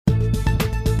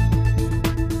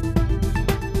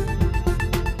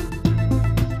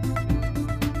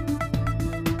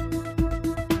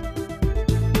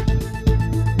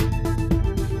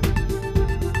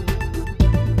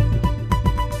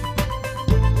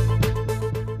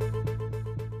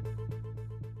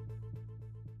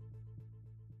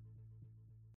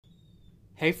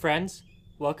Hey friends,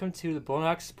 welcome to the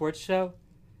Bullhawk Sports Show,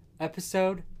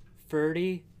 episode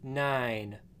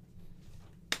 39.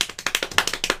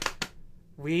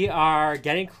 We are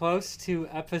getting close to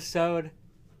episode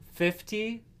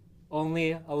 50,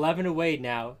 only 11 away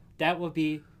now. That will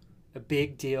be a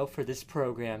big deal for this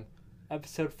program.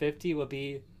 Episode 50 will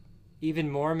be even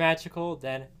more magical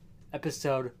than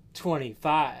episode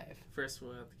 25. First,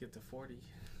 we'll have to get to 40.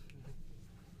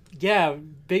 Yeah,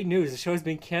 big news. The show has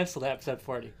been canceled at episode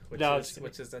 40.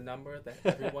 Which is the number that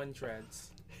everyone dreads.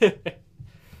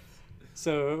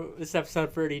 So, this is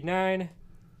episode 39,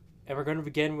 and we're going to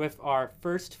begin with our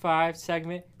first five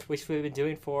segment, which we've been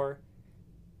doing for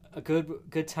a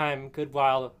good time, good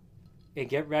while. And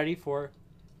get ready for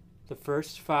the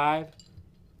first five.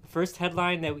 The first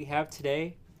headline that we have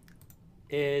today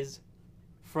is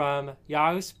from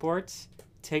Yahoo Sports.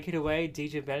 Take it away,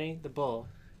 DJ Benny, the Bull.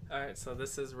 All right, so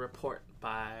this is a report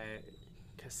by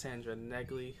Cassandra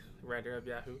Negley, writer of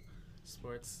Yahoo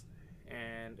Sports,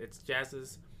 and it's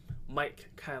Jazz's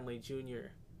Mike Conley Jr.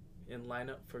 in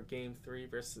lineup for Game 3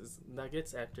 versus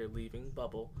Nuggets after leaving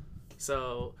bubble.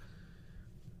 So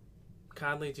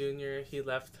Conley Jr., he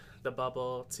left the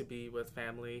bubble to be with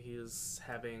family. He was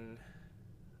having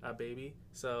a baby,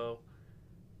 so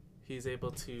he's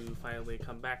able to finally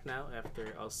come back now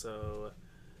after also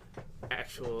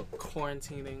actual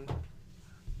quarantining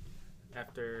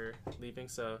after leaving.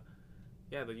 So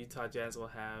yeah, the Utah Jazz will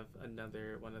have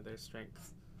another one of their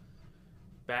strengths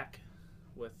back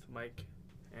with Mike,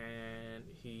 and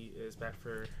he is back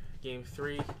for Game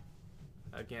 3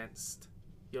 against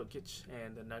Jokic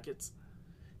and the Nuggets.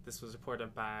 This was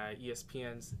reported by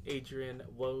ESPN's Adrian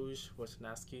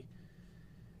Wojnarowski,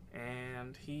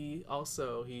 and he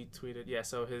tweeted,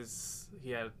 so he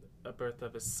had a birth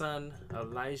of his son,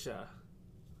 Elijah,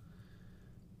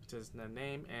 which is the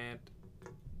name, and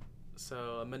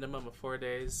so a minimum of 4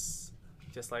 days,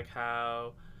 just like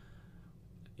how,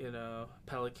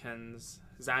 Pelicans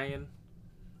Zion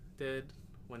did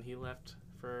when he left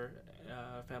for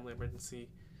a family emergency.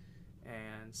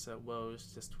 And so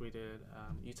Woj just tweeted,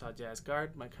 Utah Jazz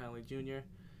guard Mike Conley Jr.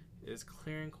 is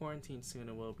clearing quarantine soon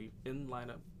and will be in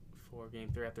lineup for Game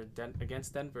 3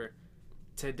 against Denver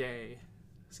today.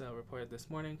 So reported this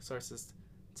morning, sources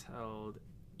told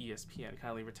ESPN.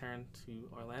 Conley returned to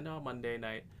Orlando on Monday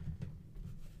night.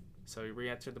 So he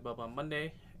re-entered the bubble on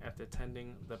Monday after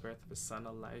attending the birth of his son,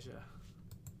 Elijah.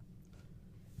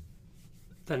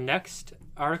 The next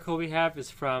article we have is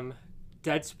from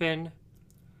Deadspin.com.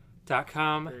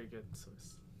 Very good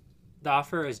source. The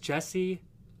author is Jesse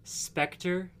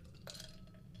Spector,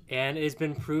 and it has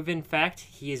been proven fact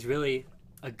he is really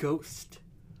a ghost.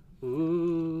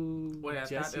 Ooh. Wait, I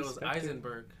thought it was Spector.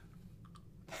 Eisenberg.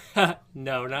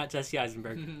 No, not Jesse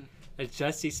Eisenberg. It's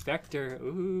Jesse Spector.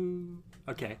 Ooh.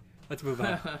 Okay, let's move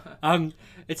on.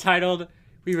 It's titled,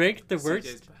 We ranked the worst.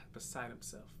 CJ's beside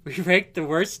himself. We ranked the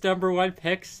worst number one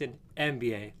picks in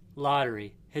NBA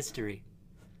lottery history.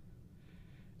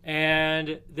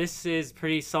 And this is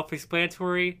pretty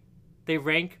self-explanatory. They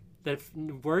rank the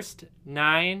worst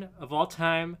 9 of all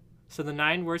time. So the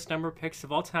 9 worst number picks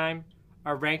of all time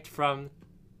are ranked from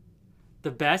the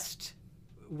best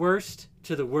worst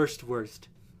to the worst worst.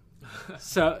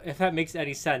 So if that makes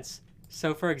any sense.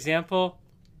 So for example,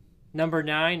 number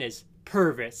 9 is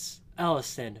Purvis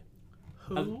Ellison.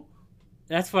 Who?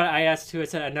 That's what I asked too. I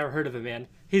said I'd never heard of him, man.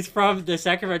 He's from the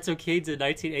Sacramento Kings in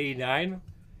 1989.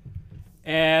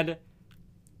 And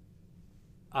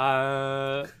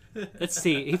let's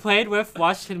see. He played with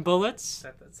Washington Bullets.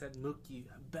 That said Mookie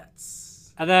Betts.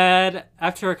 And then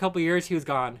after a couple years, he was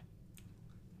gone.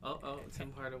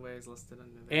 Tim Hardaway is listed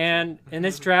under there. And in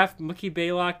this draft, Mookie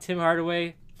Baylock, Tim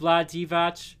Hardaway, Vlad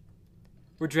Divac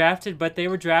were drafted, but they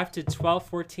were drafted 12th,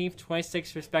 14th,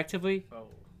 26th, respectively. Oh.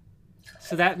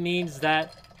 So that means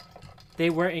that they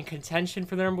weren't in contention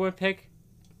for the number one pick.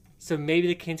 So maybe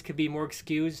the Kings could be more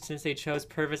excused since they chose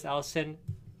Purvis Ellison,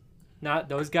 not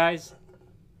those guys.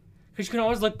 Because you can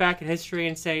always look back at history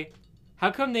and say, how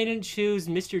come they didn't choose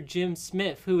Mr. Jim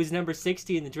Smith, who was number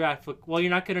 60 in the draft? Well, you're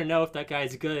not going to know if that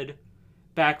guy's good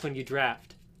back when you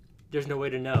draft. There's no way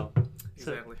to know.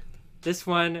 Exactly. So this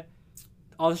one,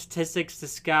 all the statistics, the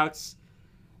scouts,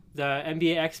 the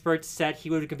NBA experts said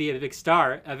he would be a big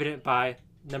star, evident by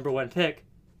number one pick.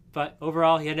 But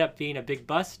overall, he ended up being a big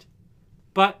bust.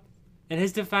 But in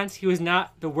his defense, he was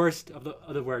not the worst of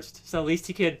the worst. So at least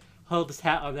he could hold his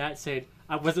hat on that, saying,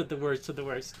 I wasn't the worst of the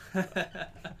worst.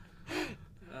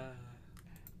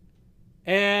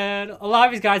 And a lot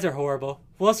of these guys are horrible.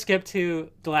 We'll skip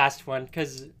to the last one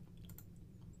because,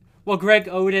 Greg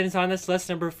Oden is on this list,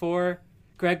 number 4.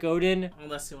 Greg Oden.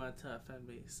 Unless you want to offend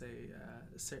me, say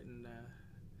a certain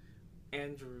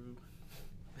Andrew.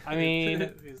 I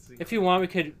mean, if you want, we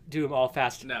could do them all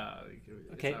fast. No,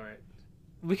 it's Okay. all right.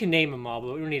 We can name them all,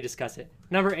 but we don't need to discuss it.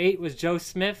 Number 8 was Joe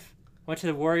Smith. Went to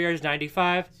the Warriors,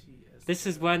 95. This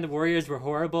is when the Warriors were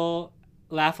horrible,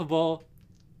 laughable,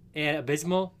 and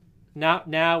abysmal. Not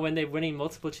now when they're winning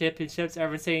multiple championships.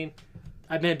 Everyone's saying,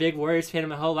 I've been a big Warriors fan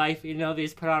my whole life, even though they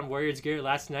just put on Warriors gear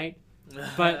last night.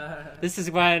 But this is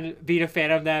when being a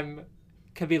fan of them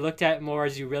could be looked at more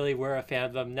as you really were a fan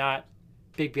of them, not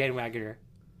big bandwagoner.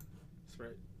 That's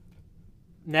right.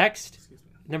 Next, Excuse me.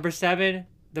 number 7,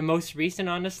 the most recent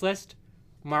on this list,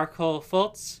 Markelle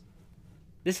Fultz.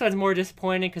 This one's more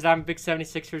disappointing because I'm a big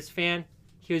 76ers fan.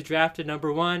 He was drafted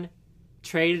number 1,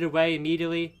 traded away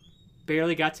immediately,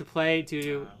 barely got to play due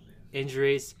to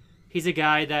injuries. He's a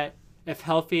guy that, if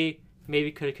healthy,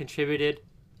 maybe could have contributed.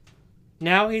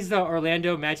 Now he's the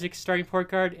Orlando Magic starting point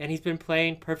guard, and he's been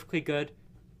playing perfectly good.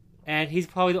 And he's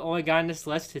probably the only guy on this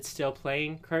list that's still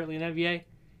playing currently in the NBA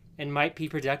and might be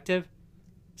productive.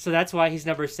 So that's why he's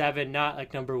number 7, not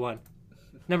like number 1.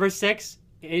 Number 6,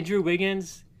 Andrew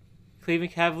Wiggins,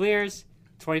 Cleveland Cavaliers,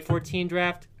 2014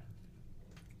 draft.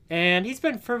 And he's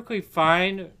been perfectly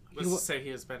fine. Let's say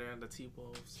he was better on the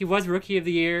T-Wolves. He was Rookie of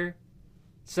the Year,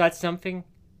 so that's something.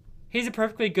 He's a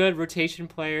perfectly good rotation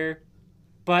player,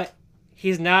 but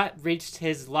he's not reached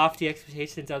his lofty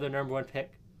expectations of the number 1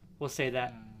 pick. We'll say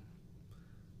that.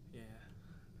 Yeah.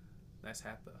 Nice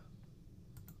hat, though.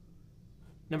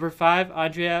 Number 5,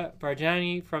 Andrea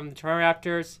Bargnani from the Toronto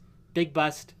Raptors. Big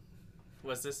bust.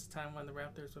 Was this the time when the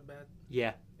Raptors were bad?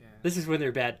 Yeah. Yeah. This is when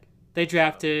they're bad. They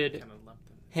drafted Kind of lumped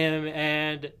him,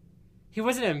 and he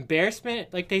was an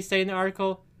embarrassment, like they say in the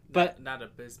article, but not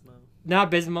abysmal. Not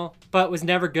abysmal, but was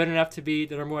never good enough to be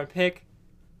the number 1 pick.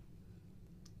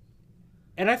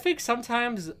 And I think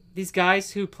sometimes these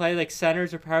guys who play like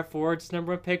centers or power forwards,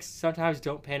 number 1 picks, sometimes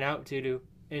don't pan out due to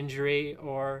injury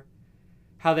or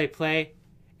how they play.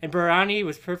 And Barani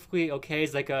was perfectly okay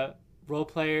as like a role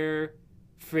player,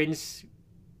 fringe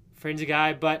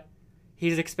guy, but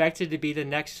he's expected to be the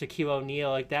next Shaquille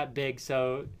O'Neal, like that big.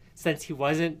 So since he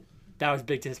wasn't, that was a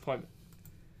big disappointment.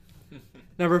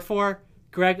 Number 4,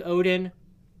 Greg Oden,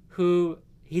 who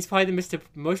he's probably the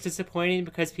most disappointing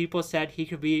because people said he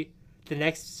could be the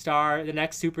next star, the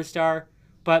next superstar,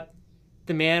 but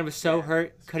the man was so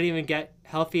hurt, couldn't even get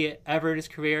healthy ever in his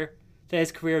career, that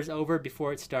his career was over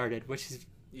before it started, which is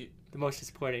the most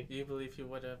disappointing. Do you believe he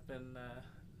would have been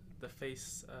the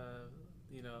face,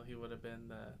 he would have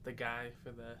been the guy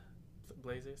for the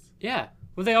Blazers? Yeah.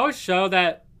 Well, they always show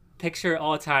that picture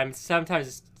all the time. Sometimes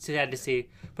it's sad to see,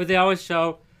 but they always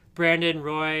show Brandon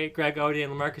Roy, Greg Oden,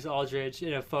 and LaMarcus Aldridge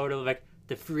in a photo of like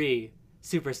the 3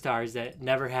 superstars that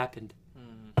never happened.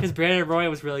 Because Brandon Roy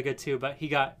was really good too, but he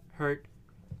got hurt,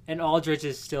 and Aldridge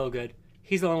is still good.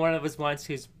 He's the only one of us ones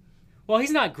who's, well,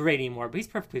 he's not great anymore, but he's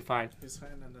perfectly fine. He's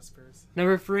fine on the Spurs.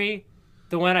 Number 3,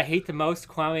 the one I hate the most,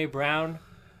 Kwame Brown,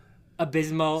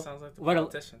 abysmal. Sounds like the what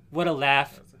politician. What a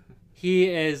laugh. He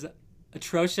is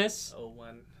atrocious.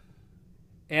 0-1.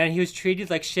 And he was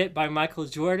treated like shit by Michael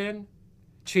Jordan,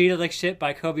 treated like shit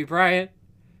by Kobe Bryant,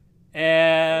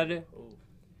 and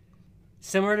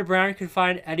similar to Brown, you could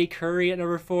find Eddie Curry at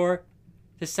number 4,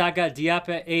 Saga Diop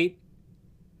at 8.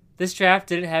 This draft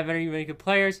didn't have any really good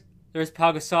players. There was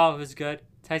Pau Gasol, who was good,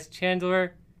 Tyson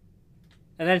Chandler,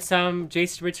 and then some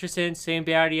Jason Richardson, Sam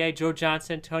Barrier, Joe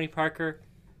Johnson, Tony Parker,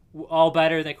 all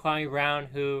better than Kwame Brown,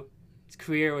 who his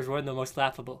career was one of the most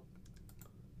laughable.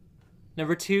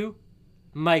 Number 2,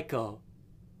 Michael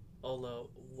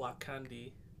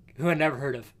Olowokandi, who I never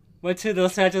heard of. Went to the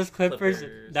Los Angeles Clippers in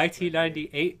Clippers.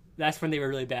 1998. That's when they were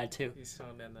really bad, too. He's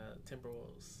shown in the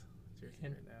Timberwolves jersey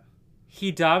right now.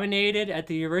 He dominated at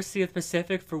the University of the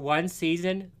Pacific for 1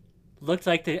 season. Looked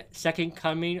like the second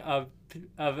coming of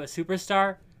a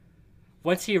superstar.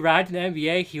 Once he arrived in the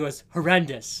NBA, he was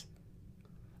horrendous.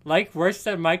 Like worse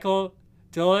than Michael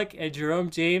Dolick and Jerome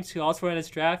James, who also won this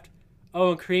draft.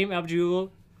 Oh, and Kareem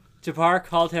Abdul-Jabbar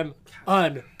called him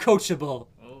uncoachable.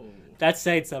 Oh. That's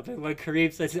saying something when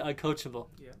Kareem says he's uncoachable.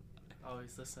 Yeah.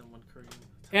 Always listen when Kareem.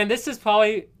 And this is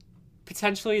probably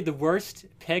potentially the worst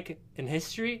pick in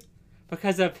history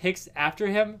because of picks after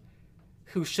him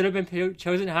who should have been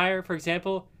chosen higher. For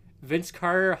example, Vince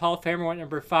Carter, Hall of Famer, went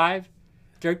number 5.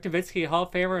 Dirk Nowitzki, Hall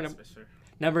of Famer,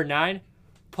 number 9.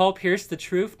 Paul Pierce, the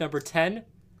Truth, number 10.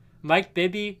 Mike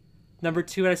Bibby, number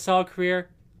 2 in a solid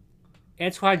career.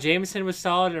 Antoine Jameson was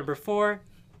solid at number 4.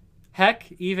 Heck,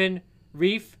 even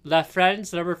Reef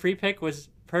LaFrenz, the number 3 pick, was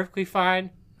perfectly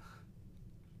fine.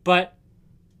 But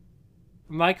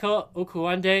Michael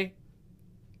Okuwande,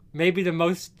 maybe the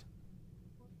most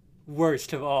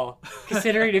worst of all,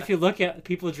 considering if you look at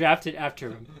people drafted after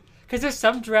him. Because there's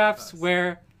some drafts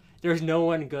where there's no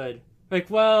one good. Like,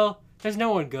 well, there's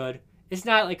no one good. It's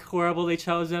not like horrible they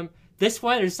chose them. This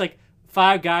one, there's like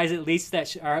 5 guys at least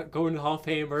that are going to the Hall of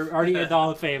Fame or already in the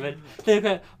Hall of Fame. And they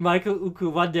got Michael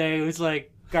Uku one day who's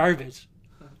like garbage.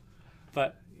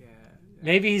 But Yeah.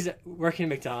 maybe he's working at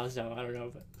McDonald's now. I don't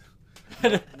know.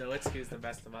 But No excuse, the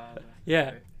best of all.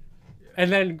 Yeah. And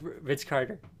then Vince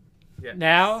Carter. Yeah.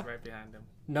 Now, it's right behind him.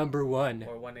 number 1,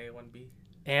 Or 1A, 1B.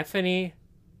 Anthony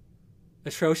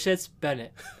Atrocious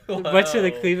Bennett. Went to the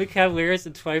Cleveland Cavaliers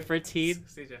in 2013.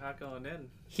 CJ, how going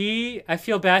in? I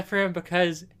feel bad for him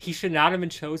because he should not have been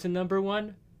chosen number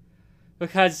 1.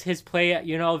 Because his play at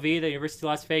UNLV, the University of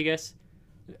Las Vegas,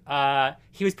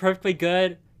 he was perfectly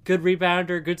good. Good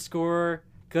rebounder, good scorer,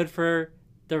 good for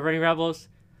the Running Rebels.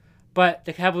 But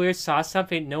the Cavaliers saw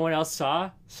something no one else saw,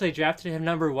 so they drafted him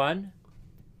number 1.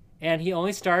 And he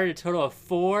only started a total of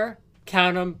 4,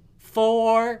 count them,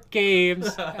 4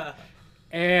 games.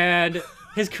 And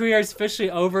his career is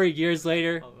officially over years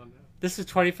later. Oh, no. This was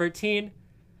 2013.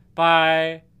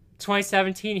 By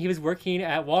 2017, he was working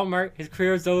at Walmart. His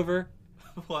career was over.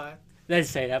 What? They didn't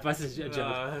say that, but that's a joke.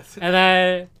 No. And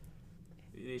then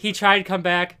he tried to come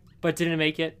back, but didn't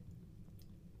make it.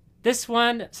 This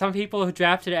one, some people who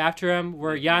drafted after him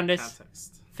were Giannis,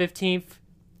 Context. 15th,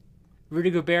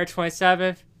 Rudy Gobert,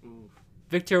 27th, Ooh.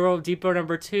 Victor Oladipo,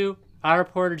 number 2, Otto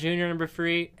Porter Jr., number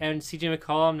 3, and CJ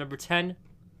McCollum, number 10. It's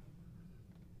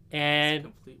a And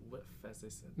complete whiff, as they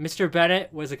said. Mr.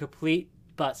 Bennett was a complete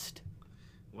bust.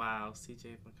 Wow,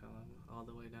 CJ McCollum all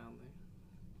the way down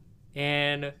there.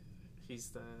 And He's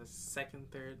the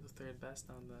third best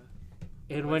on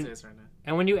the and Blazers right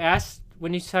now.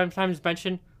 when you sometimes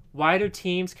mention, why do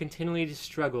teams continually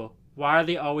struggle? Why are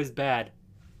they always bad?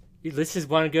 This is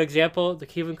one good example. The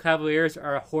Cleveland Cavaliers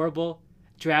are a horrible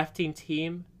drafting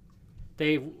team.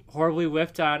 They horribly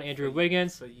whiffed on Andrew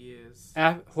Wiggins. For years.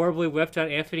 Horribly whiffed on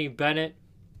Anthony Bennett.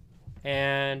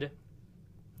 And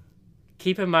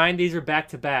keep in mind, these are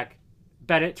back-to-back.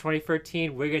 Bennett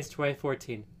 2013, Wiggins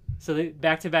 2014. So the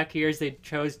back-to-back years, they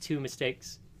chose 2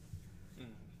 mistakes.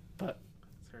 But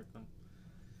It's hurt them.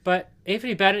 But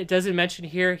Anthony Bennett doesn't mention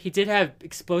here. He did have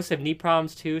explosive knee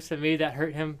problems too, so maybe that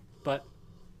hurt him. But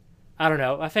I don't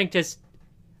know. I think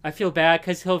I feel bad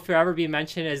because he'll forever be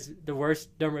mentioned as the worst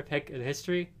number pick in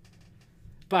history.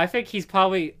 But I think he's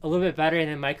probably a little bit better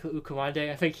than Michael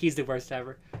Ukamande. I think he's the worst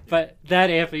ever. But that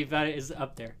Anthony Bennett is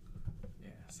up there. Yeah,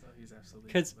 so he's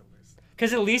absolutely 'Cause- the worst.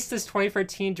 Because at least this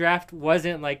 2013 draft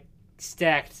wasn't like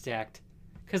stacked.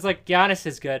 Because like Giannis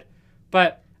is good,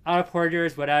 but Otto Porter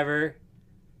is whatever.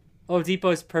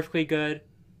 Oladipo is perfectly good.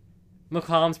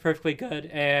 McCollum's perfectly good,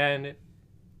 and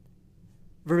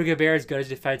Rudy Gobert is good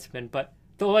as a defenseman. But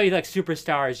the only like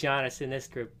superstar is Giannis in this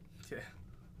group. Yeah.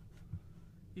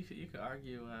 You could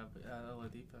argue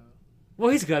Oladipo.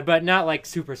 Well, he's good, but not like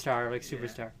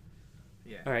superstar.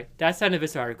 Yeah. All right, that's the end of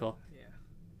this article. Yeah.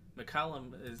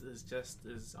 McCollum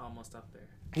is almost up there.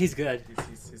 He's good.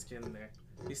 He's getting there.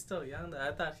 He's still young.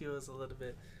 I thought he was a little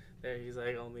bit there. He's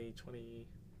like only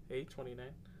 28, 29.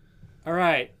 All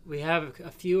right, we have a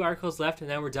few articles left, and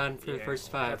then we're done for the first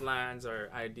 5. Headlines or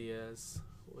ideas,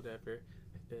 whatever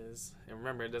it is. And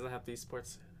remember, it doesn't have to be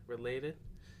sports related.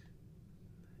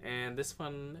 And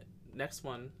next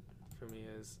one for me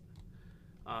is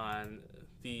on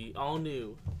the all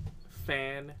new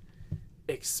fan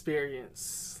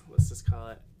experience. Let's just call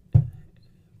it.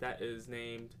 That is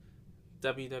named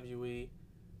WWE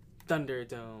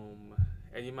Thunderdome.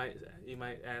 And you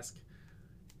might ask,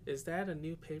 is that a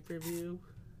new pay-per-view?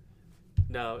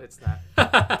 No, it's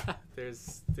not.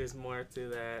 There's more to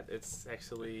that. It's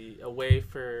actually a way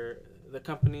for the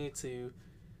company to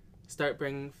start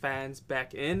bringing fans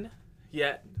back in,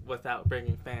 yet without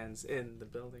bringing fans in the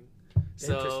building.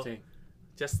 So, Interesting.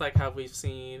 just like how we've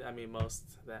seen, most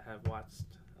that have watched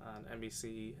on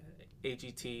NBC,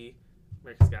 AGT,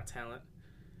 America's Got Talent,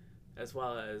 as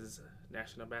well as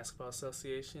National Basketball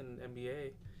Association,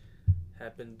 NBA,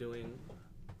 have been doing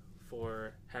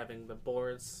for having the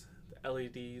boards, the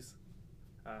LEDs,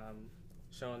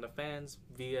 showing the fans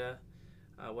via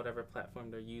whatever platform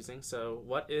they're using. So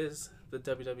what is the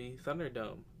WWE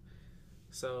Thunderdome?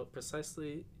 So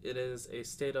precisely, it is a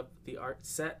state-of-the-art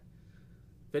set,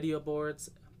 video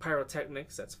boards,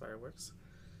 pyrotechnics, that's fireworks,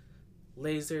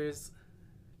 lasers,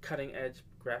 cutting-edge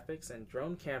graphics, and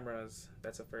drone cameras,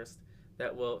 that's a first,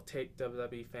 that will take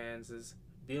WWE fans'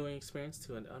 viewing experience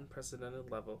to an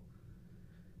unprecedented level.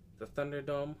 The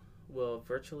Thunderdome will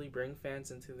virtually bring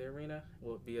fans into the arena. It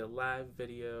will be a live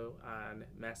video on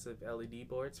massive LED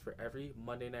boards for every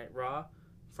Monday Night Raw,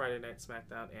 Friday Night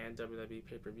SmackDown, and WWE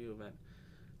pay-per-view event.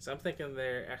 So I'm thinking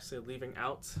they're actually leaving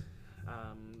out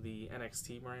the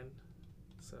NXT brand.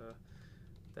 So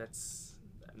that's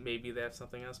maybe they have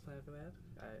something else planned for that.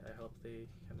 I hope they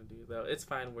kind of do, though. It's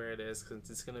fine where it is because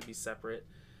it's going to be separate.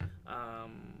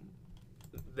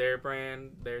 Their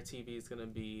brand, their TV is going to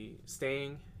be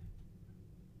staying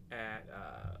at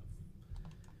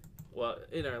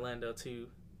in Orlando too,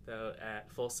 though,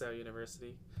 at Full Sail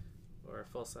University or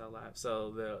Full Sail Live.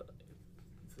 So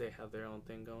they have their own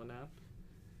thing going on.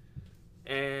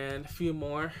 And a few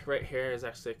more. Right here is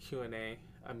actually a Q&A.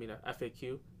 I mean, a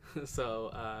FAQ.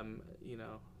 So,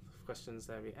 questions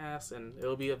that we ask, and it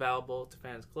will be available to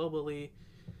fans globally.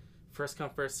 First come,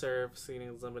 first serve. Seating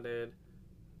is limited.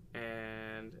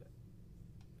 And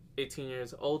 18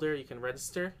 years older, you can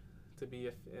register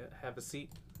to have a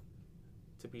seat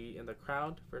to be in the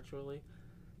crowd virtually.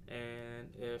 And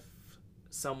if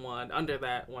someone under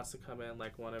that wants to come in,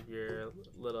 like one of your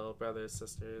little brothers,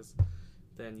 sisters,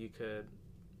 then you could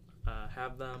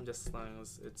have them, just as long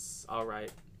as it's all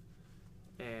right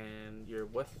and you're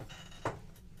with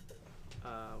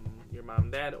your mom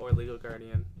and dad or legal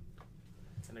guardian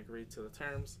and agree to the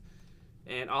terms.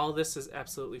 And all of this is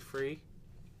absolutely free.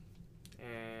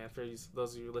 And for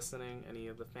those of you listening, any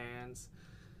of the fans,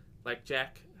 like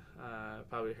Jack,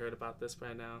 probably heard about this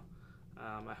by now.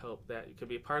 I hope that you could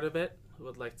be a part of it. I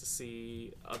would like to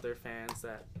see other fans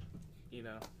that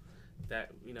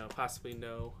possibly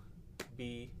know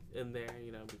be in there.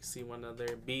 We can see one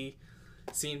another, be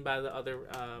seen by the other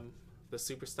the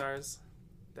superstars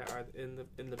that are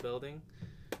in the building.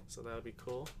 So that would be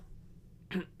cool.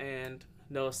 And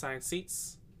no assigned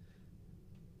seats.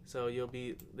 So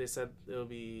they said it'll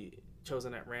be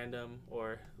chosen at random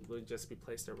or will just be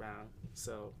placed around.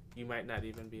 So you might not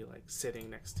even be like sitting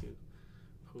next to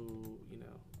who you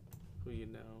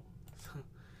know.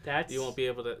 That's... You won't be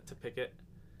able to pick it.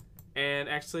 And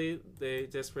actually, they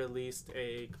just released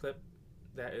a clip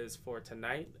that is for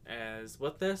tonight. As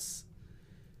with this,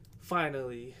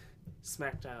 finally,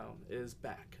 SmackDown is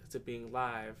back to being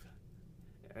live.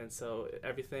 And so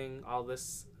all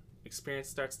this experience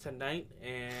starts tonight.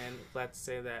 And glad to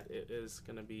say that it is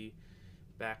going to be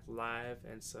back live.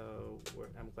 And so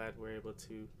I'm glad we're able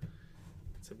to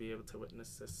be able to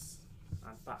witness this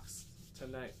on Fox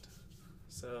tonight.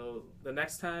 So the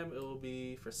next time it will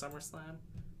be for SummerSlam.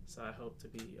 So I hope to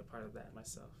be a part of that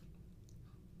myself.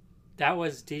 That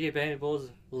was DJ Benny Bull's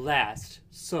last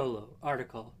solo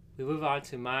article. We move on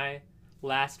to my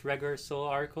last regular solo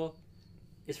article.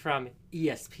 It's from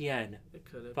ESPN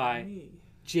by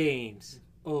James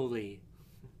Oley,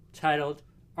 titled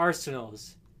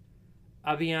Arsenal's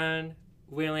Aubameyang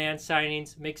Willian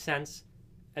signings make sense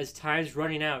as time's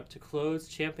running out to close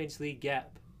Champions League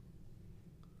gap.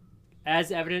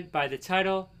 As evident by the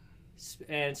title,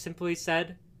 and simply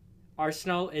said,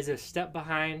 Arsenal is a step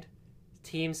behind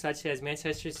teams such as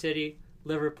Manchester City,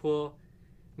 Liverpool,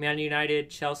 Man United,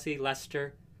 Chelsea,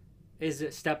 Leicester. Is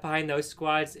a step behind those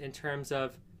squads in terms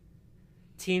of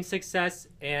team success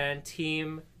and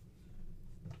team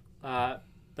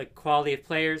quality of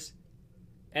players.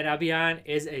 And Aubameyang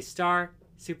is a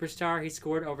superstar. He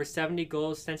scored over 70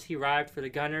 goals since he arrived for the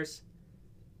Gunners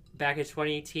back in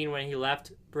 2018 when he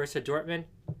left Borussia Dortmund.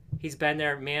 He's been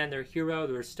their man, their hero,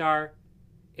 their star.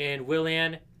 And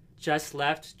Willian just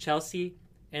left Chelsea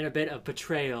in a bit of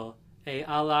betrayal, a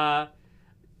la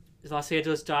Los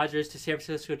Angeles Dodgers to San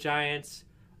Francisco Giants,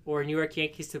 or New York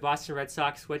Yankees to Boston Red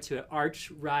Sox went to an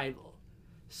arch rival.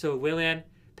 So Willian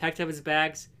packed up his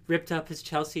bags, ripped up his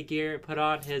Chelsea gear, and put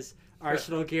on his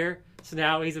Arsenal gear. So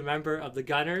now he's a member of the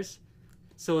Gunners.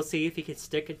 So we'll see if he can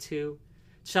stick it to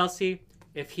Chelsea,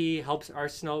 if he helps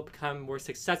Arsenal become more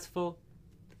successful.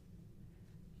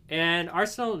 And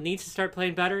Arsenal needs to start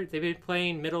playing better. They've been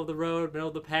playing middle of the road, middle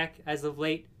of the pack as of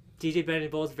late. DJ Benny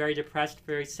Bull is very depressed,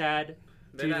 very sad.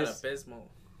 They're not abysmal.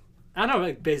 I don't know,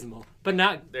 like abysmal, but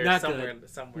not good.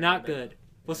 Not good. Yeah.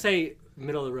 We'll say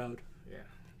middle of the road. Yeah.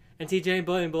 And DJ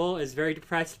Benny Bull is very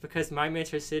depressed because my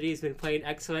Manchester City has been playing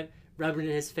excellent, rubbing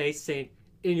in his face, saying,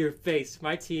 "In your face,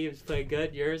 my team is playing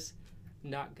good. Yours,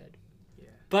 not good." Yeah.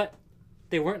 But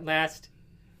they weren't last,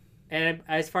 and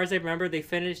as far as I remember, they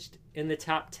finished in the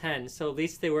top 10, so at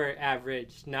least they were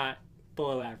average, not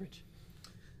below average.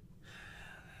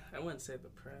 I wouldn't say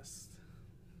depressed.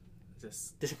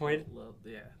 Just disappointed?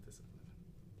 Disappointed.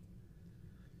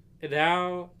 And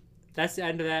now, that's the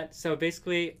end of that. So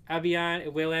basically, Aubameyang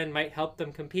and Willian might help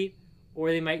them compete, or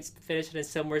they might finish in a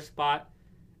similar spot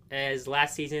as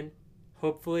last season.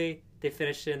 Hopefully, they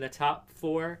finish in the top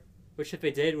 4, which if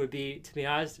they did would be, to be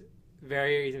honest,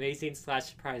 very amazing /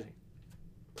 surprising.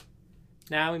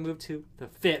 Now we move to the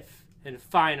 5th and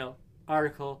final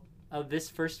article of this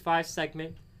first 5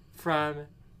 segment from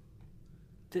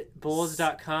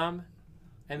Bulls.com,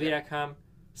 NBA.com,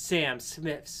 Sam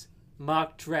Smith's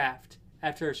mock draft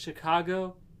after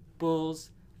Chicago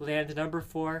Bulls land number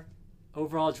 4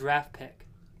 overall draft pick.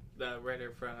 The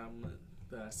writer from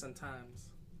the Sun Times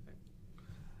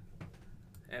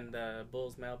and the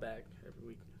Bulls mailbag every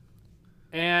week.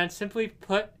 And simply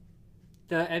put,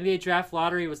 the NBA draft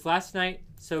lottery was last night,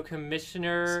 so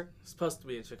Commissioner... It's supposed to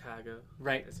be in Chicago.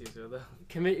 Right. As usual, though.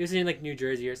 It was in like New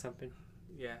Jersey or something.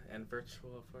 Yeah, and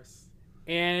virtual, of course.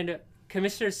 And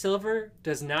Commissioner Silver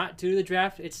does not do the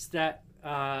draft. It's that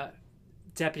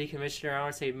deputy commissioner. I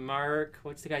want to say Mark.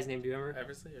 What's the guy's name? Do you remember?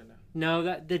 Eversley or no?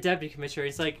 No, the deputy commissioner.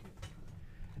 He's like.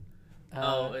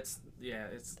 It's.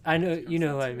 I know you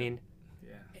know who I mean.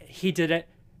 Yeah. He did it,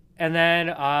 and then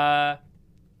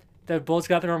the Bulls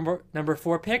got the number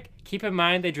 4 pick. Keep in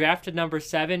mind they drafted number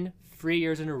 7 3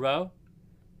 years in a row,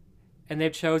 and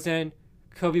they've chosen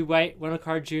Kobe White, Wendell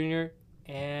Carter Jr.,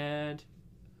 and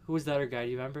who was the other guy?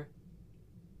 Do you remember?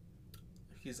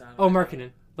 He's on.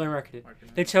 Markkinen. Lauren Markkinen.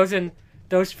 They've chosen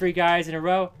those 3 guys in a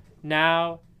row.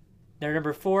 Now they're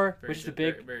number 4, which is a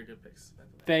big, very good picks.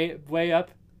 way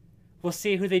up. We'll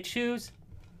see who they choose.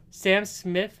 Sam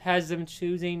Smith has them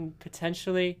choosing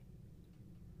potentially.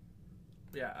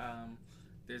 Yeah.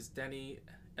 There's Denny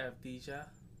Avdija.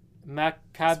 Maccabi.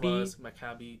 As well as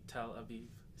Maccabi Tel Aviv.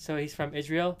 So he's from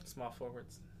Israel. Small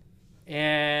forwards.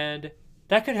 And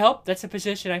that could help. That's a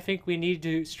position I think we need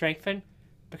to strengthen,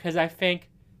 because I think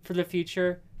for the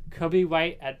future, Kobe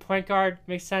White at point guard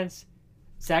makes sense.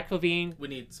 Zach LaVine. We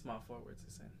need small forwards,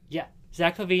 you're saying. Yeah.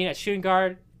 Zach LaVine at shooting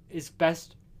guard is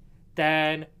best.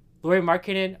 Then Lauri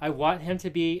Markkinen, I want him to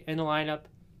be in the lineup.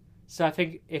 So I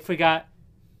think if we got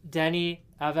Denny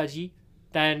Avaji,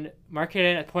 then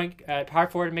Markkinen at power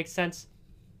forward makes sense.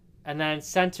 And then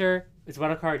center is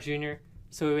Wendell Carter Jr.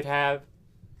 So we would have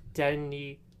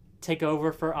Denny take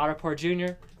over for Otto Porter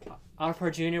Jr. Otto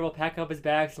Porter Jr. will pack up his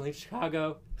bags and leave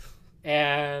Chicago,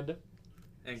 and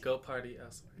go party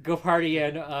elsewhere. Go party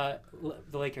in the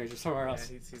Lakers or somewhere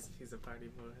else. Yeah, he's a party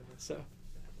boy.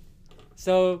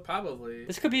 So probably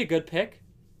this could be a good pick.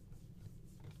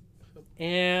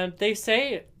 And they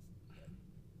say,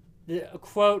 a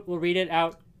quote, we'll read it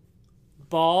out.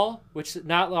 Ball, which is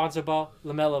not Lonzo Ball,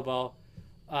 LaMelo Ball.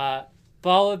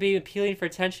 Ball will be appealing for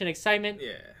attention, excitement,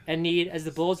 and need as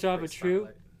the Bulls don't have a true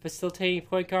facilitating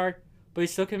point guard, but it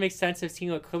still can make sense of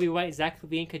seeing what Kobe White and Zach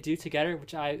LaVine could do together,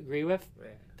 which I agree with. Yeah.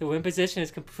 The wing position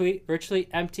is virtually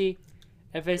empty.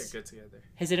 If it's good together.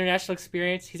 His international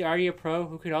experience, he's already a pro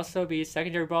who could also be a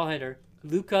secondary ball handler.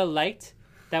 Luka Light,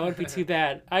 that wouldn't be too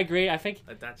bad. I agree. I think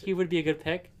he would be a good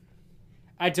pick.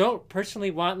 I don't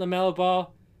personally want LaMelo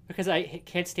Ball because I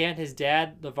can't stand his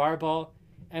dad, LeVar Ball,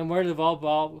 and where LeVar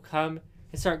Ball will come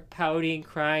and start pouting,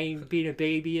 crying, being a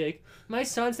baby, like, my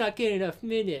son's not getting enough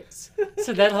minutes.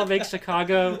 So that'll make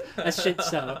Chicago a shit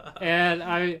show. And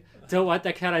I don't want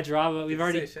that kind of drama. We've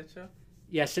already... shit show?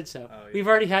 Yeah, shit show. Oh, yeah. We've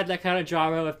already had that kind of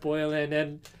drama with Boylan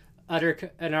and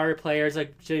other players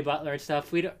like Jimmy Butler and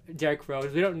stuff. Derrick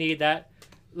Rose. We don't need that.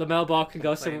 LaMelo Ball can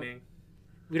go somewhere.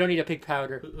 We don't need a big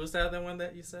powder. Who's the other one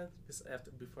that you said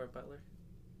before Butler?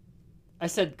 I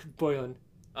said Boylan.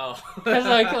 Oh. Because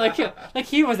like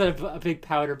he wasn't a big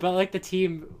powder, but like the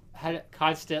team had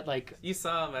constant like. You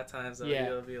saw him at times, though. Yeah.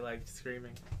 He'll be like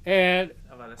screaming. And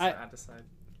about the side.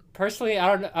 Personally,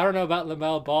 I don't know about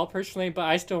LaMelo Ball personally, but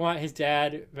I still want his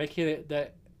dad making the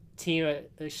team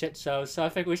a shit show. So I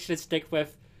think we should stick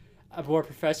with a more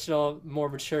professional, more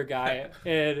mature guy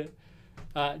and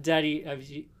Daddy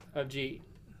of G.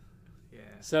 Yeah.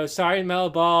 So sorry,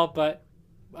 LaMelo Ball, but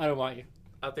I don't want you.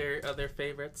 Other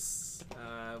favorites,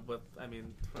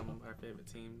 from our favorite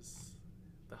teams,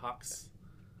 the Hawks.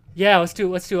 Yeah, let's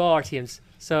do all our teams.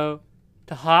 So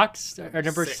the Hawks are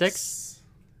number 6.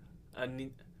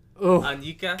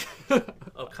 Anyika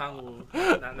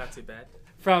Okongwu, not too bad.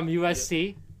 From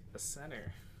USC. A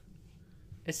center.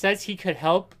 It says he could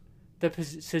help the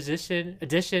position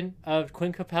addition of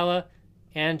Quinn Capella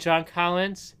and John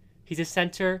Collins. He's a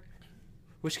center,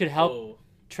 which could help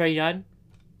Trae Young.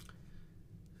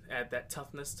 Add that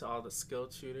toughness to all the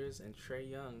skilled shooters, and Trae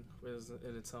Young was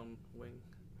in its own wing.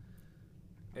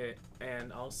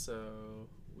 And also,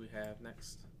 we have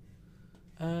next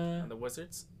on the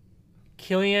Wizards.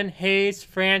 Killian Hayes,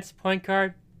 France, point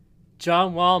guard.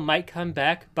 John Wall might come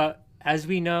back, but as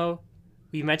we know,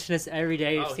 we mention this every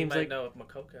day. It seems like know of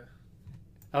Makoka.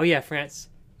 Oh yeah, France.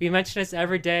 We mention this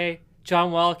every day.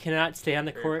 John Wall cannot stay on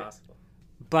the court, possible.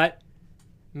 But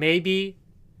maybe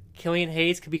Killian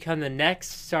Hayes could become the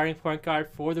next starting point guard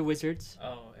for the Wizards.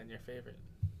 Oh, and your favorite?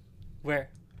 Where?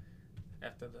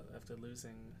 After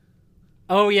losing.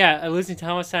 Oh yeah, losing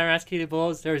Thomas Samaranski to the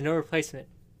Bulls, there was no replacement.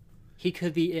 he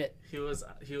could be it. He was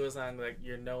on like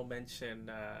your no mention.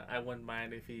 I wouldn't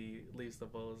mind if he leaves the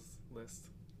Bulls list.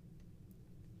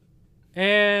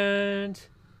 And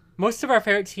most of our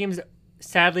favorite teams,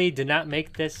 sadly, did not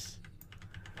make this.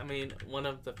 I mean, one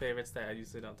of the favorites that I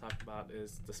usually don't talk about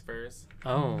is the Spurs.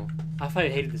 Oh, I thought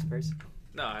you hated the Spurs.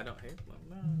 No, I don't hate them.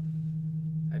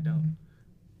 No, I don't.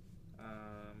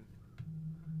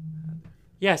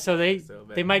 Yeah, so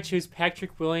they might choose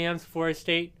Patrick Williams, Florida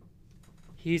State.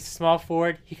 He's a small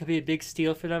forward. He could be a big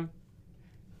steal for them.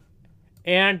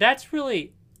 And that's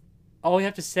really all we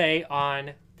have to say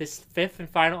on this fifth and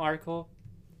final article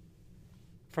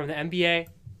from the NBA.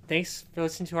 Thanks for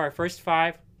listening to our first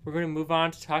five. We're going to move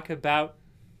on to talk about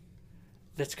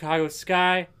the Chicago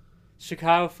Sky,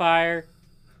 Chicago Fire,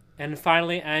 and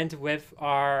finally end with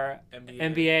our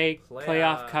NBA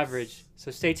playoff coverage.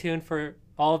 So stay tuned for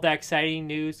all of that exciting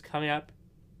news coming up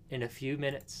in a few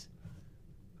minutes.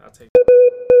 I'll take.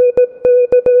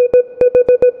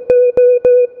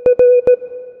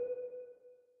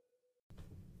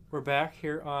 We're back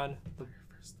here on the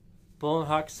Bull and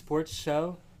Hawk Sports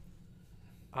Show.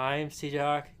 I'm CJ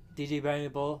Hawk, DJ Bang the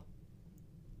Bull.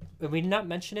 We did not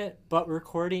mention it, but we're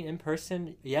recording in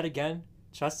person yet again,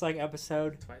 just like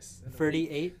episode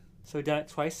 38. So we've done it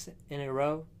twice in a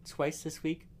row, twice this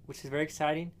week, which is very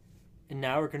exciting. And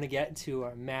now we're going to get into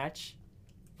our match,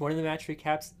 one of the match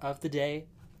recaps of the day.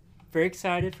 Very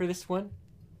excited for this one.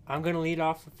 I'm going to lead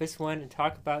off with this one and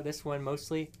talk about this one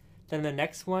mostly. Then the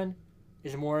next one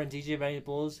is more in DJ Bang the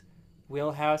Bull's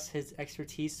wheelhouse, his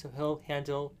expertise, so he'll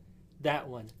handle that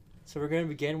one. So we're going to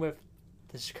begin with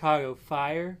the Chicago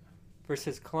Fire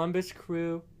versus Columbus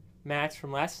Crew match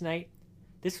from last night.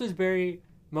 This was very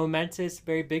momentous,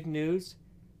 very big news,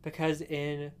 because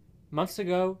months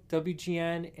ago,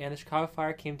 WGN and the Chicago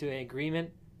Fire came to an agreement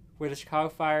where the Chicago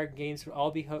Fire games would all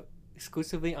be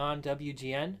exclusively on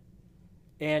WGN.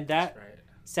 And that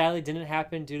sadly didn't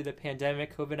happen due to the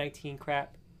pandemic, COVID-19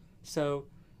 crap. So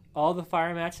all the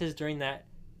Fire matches during that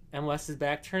MLS's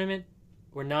Back tournament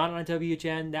were not on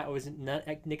WGN. That was not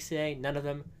at Nixie, none of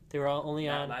them. They were all only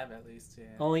not on live, at least, yeah.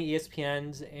 Only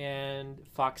ESPN's and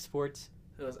Fox Sports.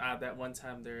 It was odd that one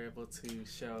time they were able to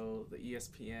show the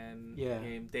ESPN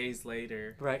game days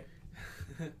later. Right.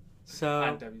 So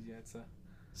on WGN.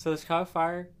 So the Chicago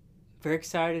Fire, very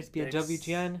excited to be at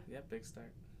WGN. Yeah, big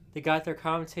start. They got their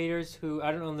commentators, who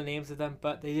I don't know the names of them,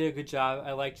 but they did a good job.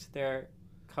 I liked their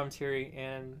commentary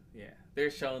and they're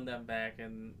showing them back,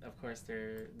 and of course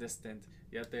they're distant.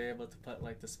 Yet they're able to put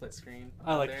like the split screen.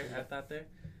 I thought there.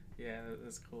 Yeah, it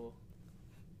was cool.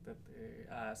 That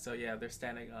they they're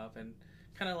standing up and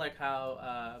kind of like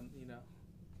how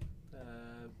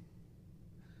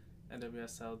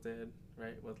NWSL did,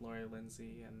 right, with Lori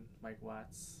Lindsay and Mike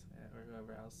Watts or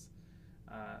whoever else.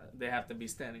 They have to be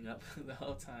standing up the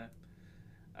whole time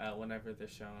whenever they're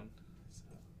shown. So.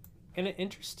 And an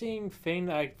interesting thing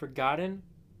that I'd forgotten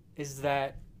is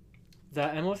that the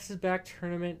MLS's Back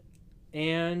tournament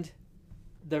and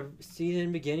the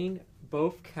season beginning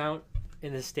both count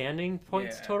in the standing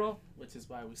points total. Which is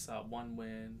why we saw 1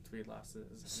 win, 3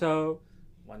 losses. So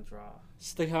 1 draw.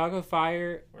 Chicago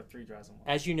Fire, or 3 draws and 1.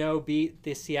 As you know, beat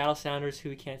the Seattle Sounders, who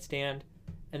we can't stand.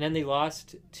 And then they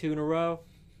lost 2 in a row.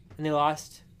 And they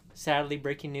lost, sadly,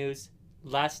 breaking news,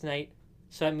 last night.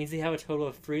 So that means they have a total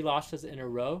of 3 losses in a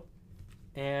row.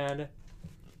 And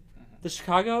the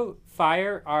Chicago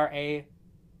Fire are a,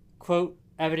 quote,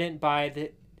 evident by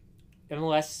the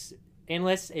MLS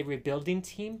analysts, a rebuilding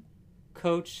team.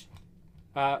 Coach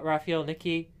Rafael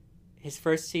Nicki, his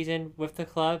first season with the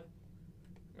club,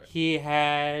 he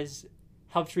has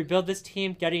helped rebuild this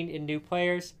team, getting in new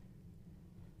players.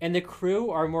 And the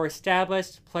Crew are more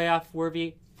established,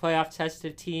 playoff-worthy,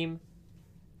 playoff-tested team.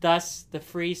 Thus, the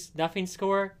free nothing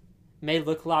score may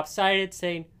look lopsided,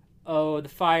 saying, oh, the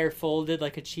Fire folded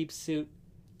like a cheap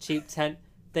tent.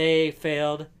 They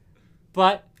failed.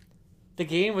 But the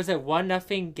game was a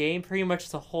 1-0 game, pretty much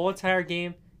the whole entire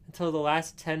game, until the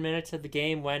last 10 minutes of the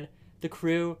game when the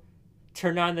Crew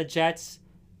turned on the Jets.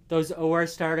 Those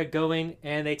ORs started going,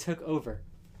 and they took over.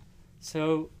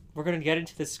 So we're going to get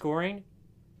into the scoring.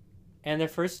 And the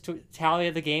first tally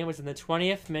of the game was in the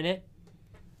 20th minute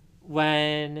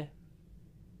when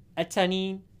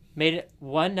Etienne made it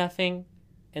 1-0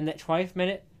 in that 20th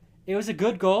minute. It was a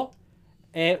good goal.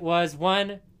 It was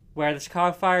one where the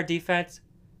Chicago Fire defense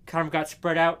kind of got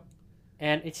spread out,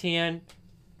 and Etienne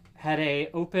had a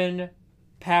open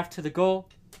path to the goal.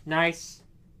 Nice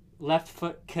left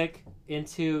foot kick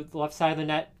into the left side of the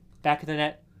net, back of the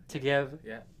net, to give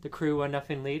the Crew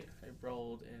 1-0 lead. It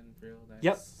rolled in real nice.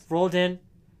 Yep, rolled in.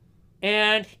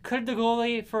 And could the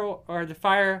goalie or the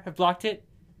Fire have blocked it?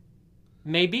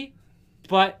 Maybe.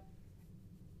 but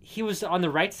he was on the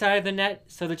right side of the net,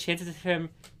 so the chances of him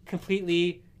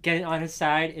completely getting on his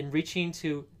side and reaching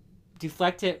to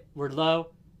deflect it were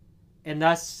low, and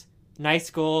thus nice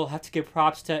goal. Have to give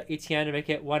props to Etienne to make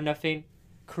it 1-0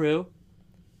 Crew.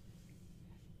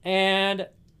 And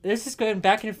this is going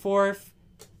back and forth.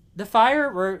 The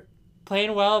Fire were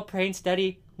playing well, playing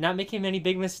steady, not making many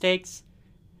big mistakes.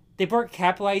 They weren't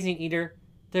capitalizing either.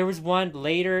 There was one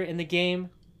later in the game.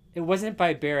 It wasn't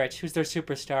by Beric, who's their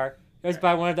superstar. It was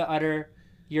by one of the other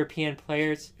European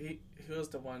players. He was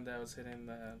the one that was hitting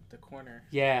the corner.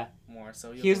 Yeah. More,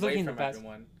 so he was away looking from the best.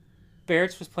 Everyone.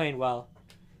 Beric was playing well.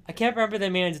 I can't remember the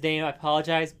man's name, I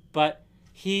apologize, but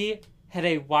he had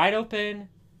a wide open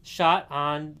shot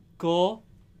on goal.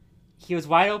 He was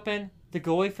wide open. The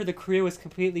goalie for the Crew was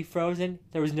completely frozen.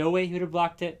 There was no way he would have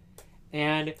blocked it.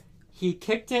 And he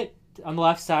kicked it on the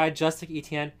left side, just like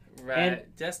Etienne. Right, and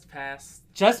just past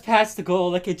the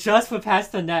goal. Like, it just went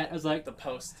past the net. I was like... the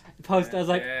post. Yeah, I was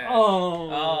like, oh.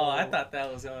 Oh, I thought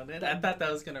that was going in. I thought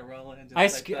that was going to roll in.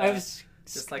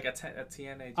 Just like a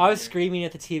TNA. I was screaming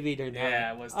at the TV during that.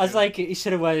 Yeah, I was like, it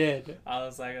should have went in. I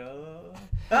was like, oh.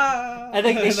 I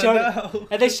think they showed it,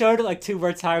 and they showed it like 2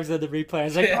 more times in the replay. I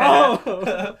was like,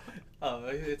 oh. Oh,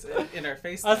 it's in our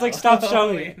face. I was like, stop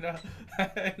showing it. No.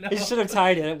 It should have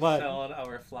tied it. It won. Showing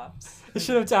our flops. It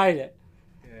should have tied it.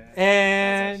 Yeah.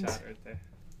 And that's a shot right there.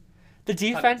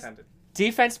 The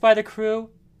defense by the Crew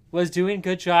was doing a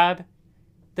good job.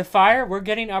 The Fire were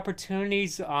getting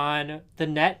opportunities on the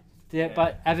net,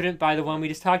 but evident by the one we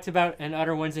just talked about and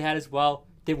other ones they had as well.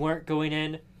 They weren't going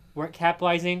in, weren't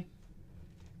capitalizing.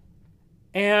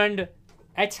 And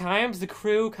at times, the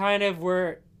Crew kind of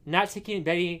were not taking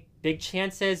very big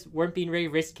chances, weren't being very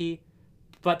risky,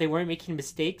 but they weren't making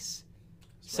mistakes.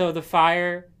 So the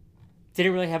Fire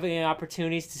didn't really have any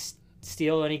opportunities to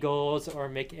steal any goals or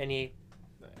make any.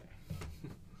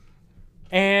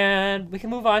 And we can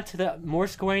move on to the more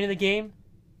scoring in the game.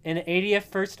 In the 80th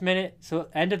first minute, so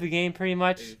end of the game pretty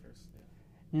much,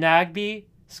 Nagby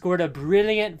scored a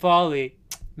brilliant volley,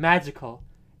 magical.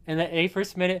 In the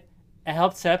 81st minute, it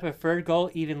helped set up a third goal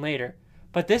even later.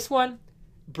 But this one,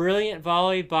 brilliant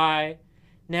volley by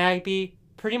Nagby,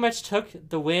 pretty much took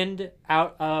the wind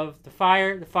out of the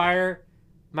Fire. The Fire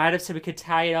might have said we could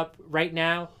tie it up right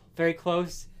now, very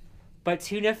close. But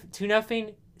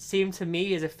 2-0 seemed to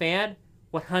me as a fan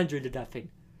 100-0.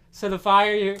 So the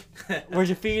Fire were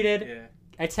defeated. Yeah.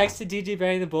 I texted DJ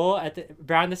Barry the Bull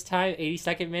around this time,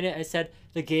 82nd minute. I said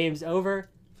the game's over.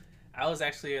 I was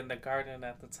actually in the garden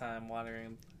at the time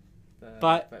watering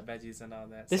the veggies and all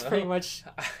that. This so pretty much.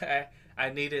 I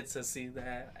needed to see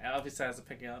that. Obviously, I was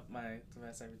picking up my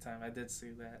mess every time. I did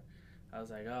see that. I was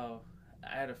like, oh,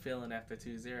 I had a feeling after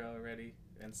 2-0 already.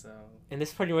 And so. And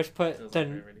this pretty much put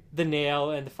the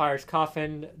nail in the Fire's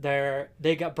coffin.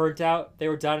 They got burnt out. They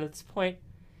were done at this point.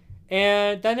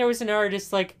 And then there was another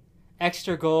just like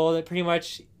extra goal that pretty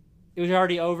much, it was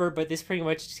already over, but this pretty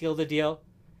much sealed the deal.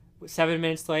 7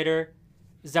 minutes later,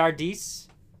 Zardis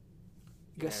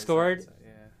scored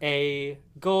a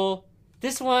goal.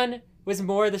 This one was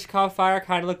more the Chicago Fire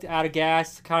kind of looked out of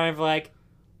gas, kind of like,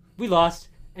 we lost,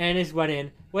 and it just went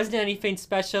in. Wasn't anything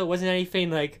special, wasn't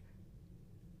anything like,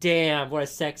 damn, what a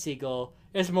sexy goal.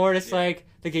 It's more just like,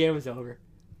 the game was over.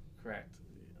 Correct.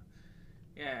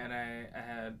 Yeah, and I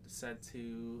had said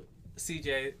to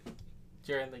CJ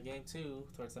during the game too,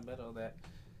 towards the middle, that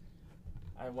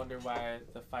I wonder why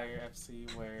the Fire FC,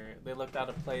 where they looked out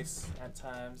of place at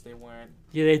times, they weren't.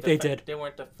 Yeah, they did. They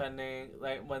weren't defending,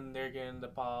 like when they're getting the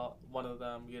ball. One of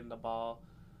them getting the ball.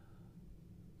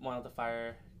 One of the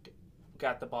Fire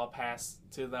got the ball passed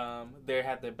to them. They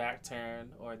had their back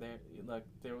turned, or they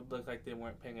looked like they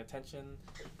weren't paying attention.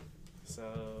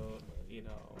 So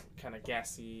kind of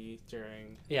gassy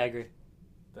during. Yeah, I agree.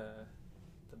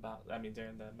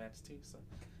 During the match too. So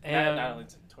and not only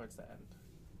towards the end.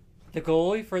 The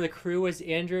goalie for the Crew was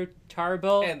Andrew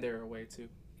Tarbell. And they're away too.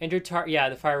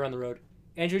 The Fire were on the road.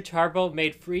 Andrew Tarbell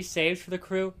made 3 saves for the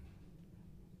Crew,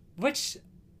 which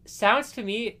sounds to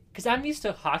me, because I'm used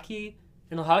to hockey.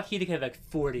 In hockey, they can have like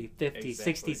 40, 50,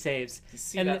 60 saves. You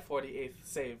see that 48th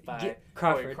save by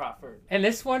Crawford. And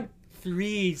this one,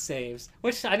 3 saves.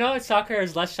 Which I know in soccer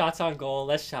is less shots on goal,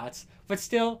 less shots. But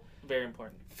still, very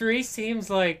important. 3 seems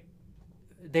like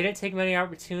they didn't take many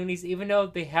opportunities, even though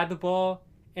they had the ball.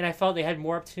 And I felt they had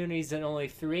more opportunities than only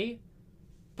 3.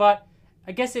 But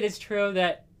I guess it is true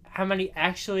that how many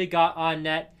actually got on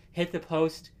net, hit the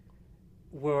post,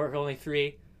 were only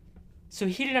 3. So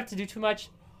he didn't have to do too much.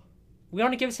 We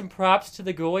want to give some props to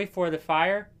the goalie for the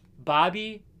Fire,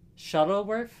 Bobby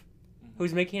Shuttleworth,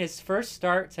 who's making his first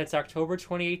start since October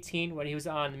 2018 when he was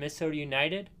on Minnesota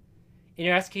United. and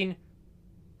you're asking,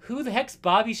 who the heck's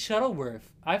Bobby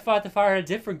Shuttleworth? I thought the Fire had a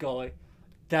different goalie.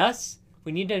 Thus,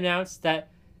 we need to announce that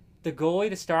the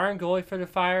starring goalie for the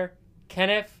Fire,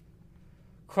 Kenneth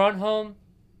Kronholm,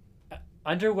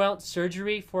 underwent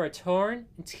surgery for a torn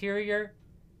anterior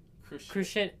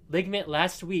cruciate ligament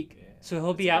last week, so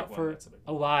he'll be out for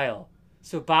a while.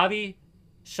 So Bobby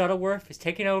Shuttleworth is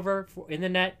taking over in the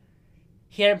net.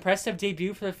 He had an impressive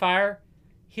debut for the Fire.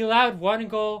 He allowed 1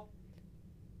 goal,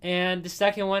 and the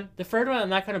third one, I'm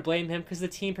not going to blame him because the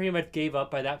team pretty much gave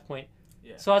up by that point.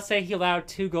 Yeah. So I'll say he allowed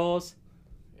 2 goals,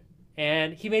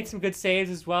 and he made some good saves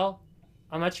as well.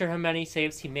 I'm not sure how many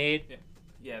saves he made.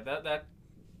 Yeah, that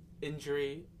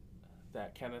injury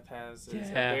that Kenneth has is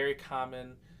a very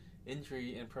common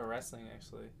injury in pro wrestling,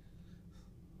 actually.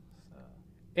 So.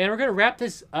 And we're going to wrap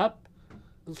this up.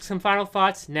 Some final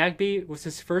thoughts. Nagby was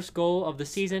his first goal of the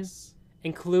season,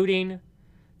 including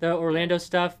the Orlando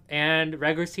stuff and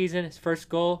regular season, his first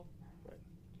goal. Right.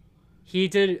 He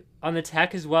did on the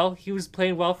tech as well. He was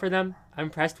playing well for them. I'm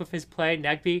impressed with his play,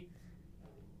 Nagby.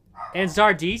 And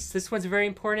Zardis, this one's very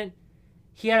important.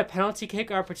 He had a penalty kick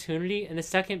opportunity in the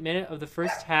 2nd minute of the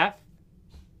first half.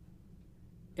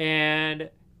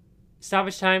 And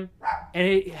stoppage time. And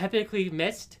it epically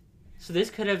missed. So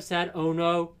this could have said, oh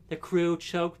no, the Crew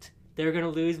choked. They're going to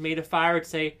lose. Made a Fire would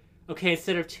say, okay,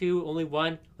 instead of 2, only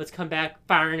 1. Let's come back,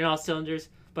 firing in all cylinders.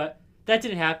 But that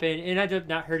didn't happen. It ended up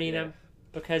not hurting them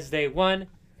because they won.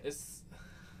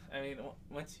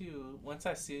 Once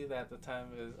I see that the time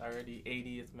is already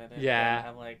 80th minute,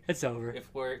 I'm like, it's over.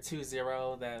 If we're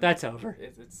 2-0, then that's over.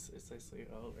 It's basically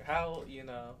over. How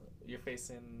you're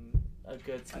facing a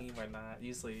good team or not?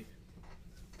 Usually,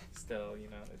 still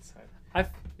it's hard.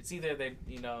 It's either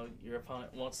your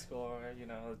opponent won't score,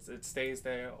 it stays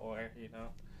there, or you're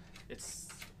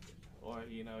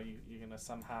gonna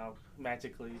somehow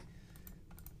magically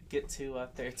get 2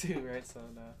 up there too, right? So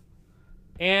no.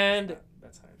 And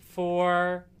that's hard.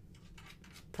 For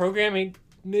programming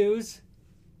news,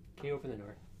 can you open the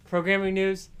door? Programming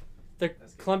news: the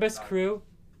Columbus Crew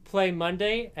play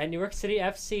Monday at New York City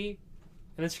FC,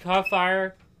 and the Chicago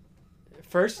Fire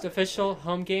first official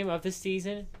home game of the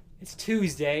season. It's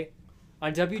Tuesday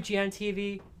on WGN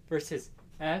TV versus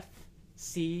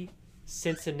FC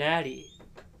Cincinnati.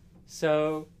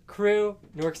 So Crew,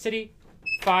 New York City,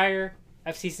 Fire,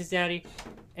 FC Cincinnati.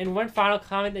 And one final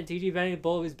comment that DJ Benny the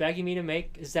Bull was begging me to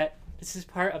make is that this is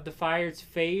part of the Fire's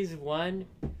Phase 1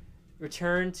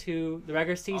 return to the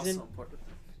regular season. Also important.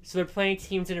 So they're playing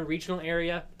teams in a regional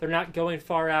area. They're not going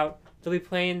far out. They'll be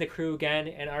playing the Crew again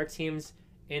and our teams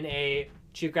in a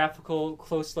geographical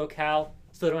close locale,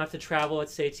 so they don't have to travel,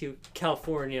 let's say, to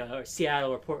California or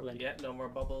Seattle or Portland. Yeah, no more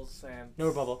bubbles. No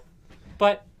more bubble.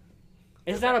 But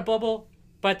it's not a bubble,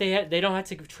 but they don't have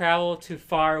to travel to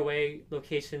far away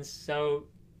locations, so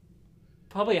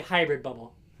probably a hybrid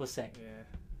bubble, we'll say. Yeah.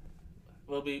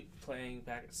 We'll be playing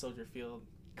back at Soldier Field.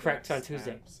 Correct, on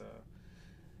Tuesday. So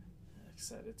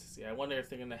excited to see. I wonder if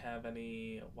they're going to have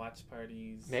any watch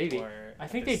parties. Maybe. Or I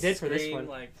think they did for this one.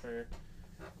 Like for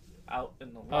out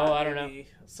in the lobby. Oh, I don't know.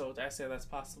 So I say that's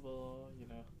possible,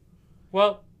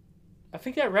 Well, I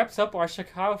think that wraps up our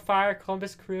Chicago Fire,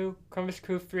 Columbus Crew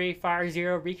 3, Fire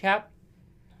 0 recap.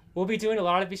 We'll be doing a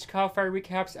lot of these Chicago Fire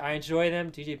recaps. I enjoy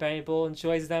them. DJ Benny Bull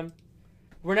enjoys them.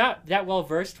 We're not that well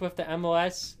versed with the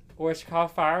MLS or Chicago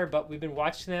Fire, but we've been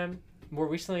watching them more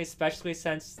recently, especially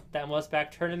since the MLS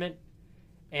back tournament.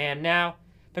 And now,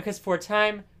 because for a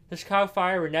time, the Chicago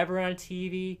Fire were never on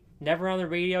TV, never on the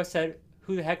radio, said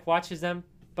who the heck watches them,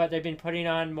 but they've been putting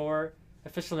on more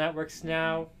official networks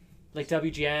now, like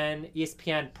WGN,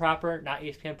 ESPN proper, not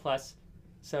ESPN Plus.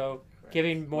 So correct.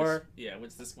 Giving more...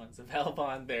 Which this one's available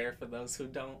on there for those who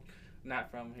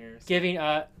not from here. So. Giving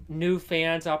new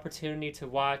fans opportunity to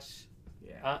watch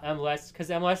MLS, because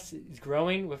MLS is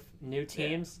growing with new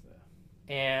teams,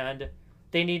 and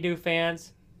they need new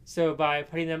fans. So by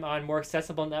putting them on more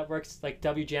accessible networks like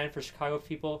WGN for Chicago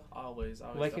people, always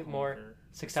make it more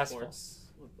successful.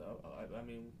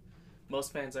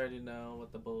 Most fans already know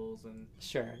what the Bulls and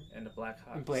the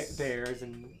Blackhawks, and Bears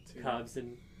and Cubs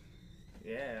and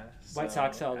White so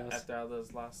Sox, all those. After all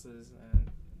those losses,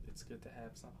 and it's good to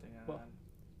have something on.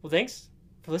 Well, thanks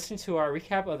for listening to our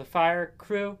recap of the Fire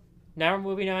Crew. Now we're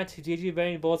moving on to DJ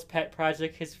Benny Bull's pet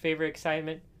project. His favorite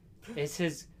excitement is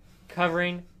his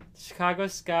covering Chicago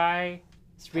Sky.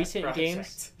 His recent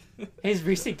games. His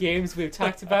recent games we've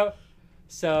talked about.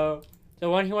 So the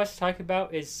one he wants to talk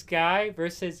about is Sky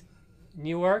versus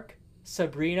Newark,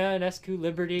 Sabrina Ionescu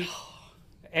Liberty.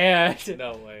 And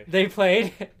no way. They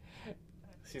played.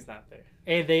 She's not there.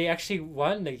 And they actually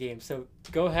won the game. So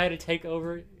go ahead and take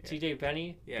over, TJ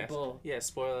Benny, Yeah, the Bull. yeah.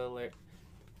 Spoiler alert.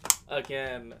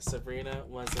 Again, Sabrina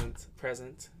wasn't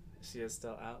present. She is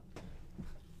still out.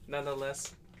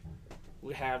 Nonetheless,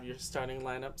 we have your starting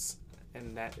lineups,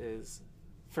 and that is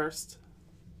first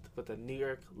with the New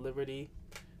York Liberty.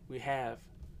 We have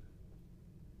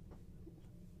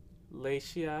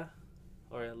Lacia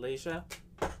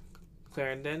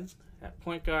Clarendon at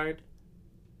point guard,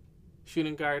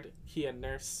 shooting guard Kia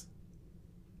Nurse,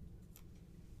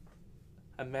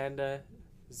 Amanda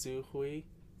Zuhui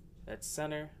at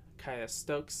center, Kaya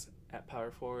Stokes at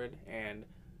power forward, and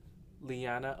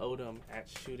Liana Odom at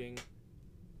shooting,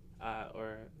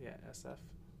 SF.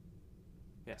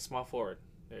 Yeah, small forward.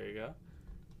 There you go.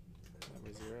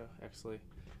 Number 0, actually.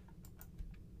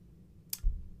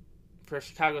 For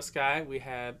Chicago Sky, we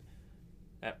had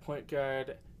at point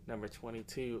guard number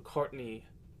 22, Courtney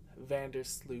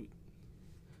Vandersloot.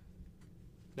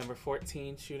 Number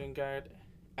 14, shooting guard,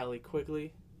 Ellie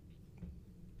Quigley.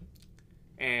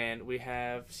 And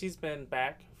she's been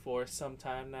back for some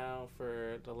time now,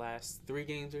 for the last 3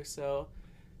 games or so.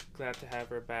 Glad to have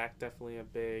her back. Definitely a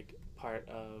big part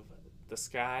of the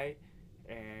Sky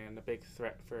and a big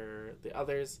threat for the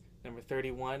others. Number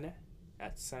 31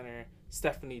 at center,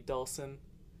 Stephanie Dolson.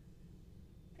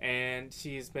 And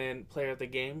she's been player of the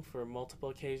game for multiple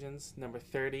occasions. Number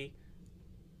 30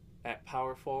 at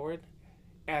power forward,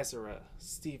 Azura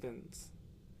Stevens.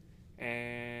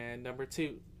 And number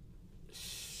 2,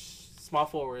 small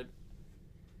forward,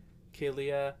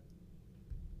 Kalia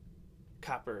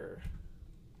Copper.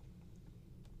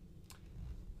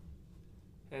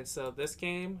 And so this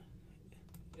game,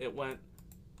 it went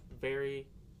very,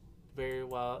 very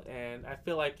well. And I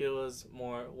feel like it was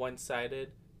more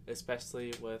one-sided,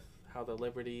 especially with how the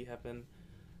Liberty have been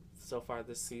so far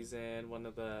this season. One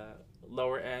of the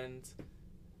lower-end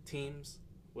teams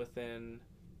within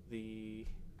the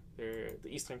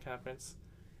Eastern Conference.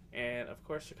 And, of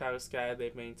course, Chicago Sky,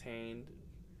 they've maintained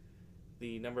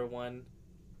the number 1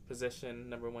 position,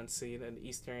 number 1 seed in the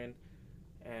Eastern.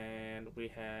 And we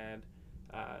had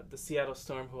the Seattle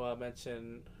Storm, who I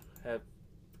mentioned, have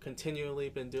continually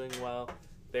been doing well.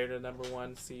 They're the number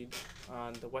 1 seed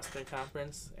on the Western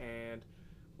Conference, and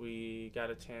we got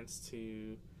a chance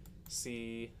to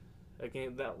see a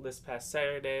game this past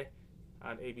Saturday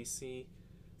on ABC.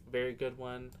 Very good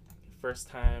one. First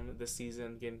time this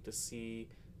season getting to see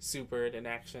Sue Bird in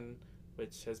action,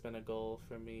 which has been a goal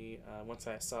for me once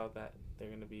I saw that they're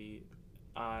going to be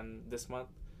on this month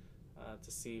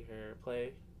to see her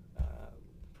play.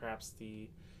 Perhaps the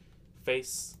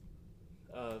face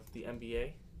of the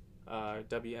NBA,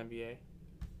 WNBA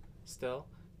still.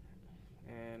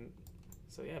 And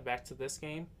so, yeah, back to this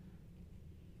game.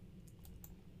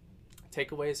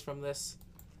 Takeaways from this.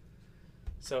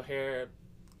 So here,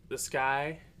 the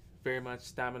Sky, very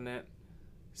much dominant.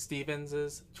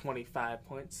 Stevens' 25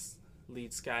 points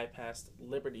lead Sky past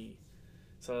Liberty.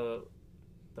 So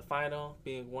the final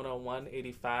being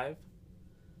 101-85.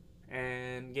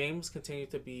 And games continue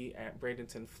to be at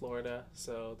Bradenton, Florida,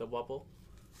 so the Wubble.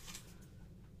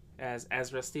 As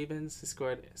Azra Stevens, he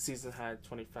scored season-high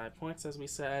 25 points, as we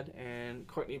said, and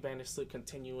Courtney Vandersloot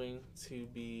continuing to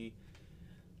be,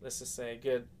 let's just say,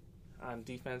 good on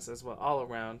defense as well, all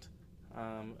around.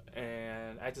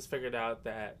 And I just figured out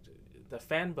that the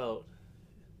fan vote,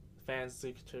 fans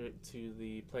look to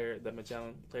the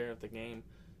Magellan player of the game.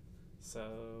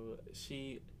 So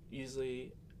she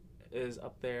usually is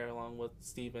up there along with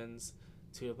Stevens.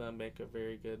 2 of them make a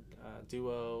very good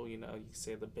duo. You know, you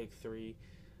say the big 3.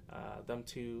 Them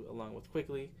 2, along with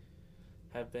Quigley,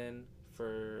 have been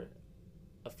for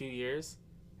a few years.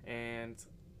 And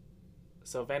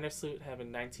so Vandersloot having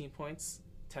 19 points,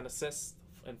 10 assists,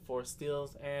 and 4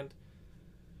 steals. And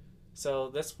so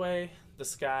this way, the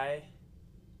Sky,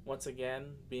 once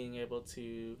again, being able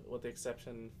to, with the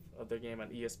exception of their game on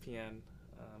ESPN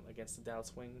against the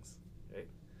Dallas Wings, right?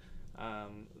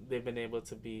 They've been able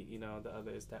to beat, the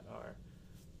others that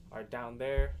are down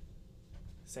there,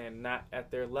 saying not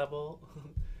at their level,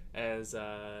 as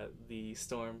the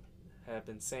Storm have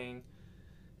been saying.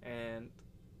 And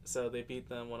so they beat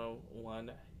them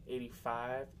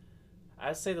 101-85.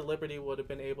 I'd say the Liberty would have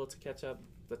been able to catch up.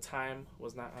 The time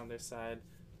was not on their side.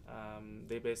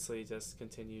 They basically just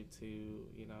continued to,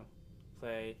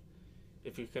 play.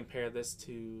 If you compare this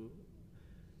to,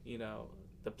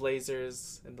 the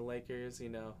Blazers and the Lakers,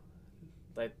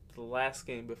 like the last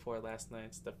game before last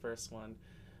night's, the first one,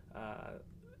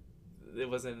 it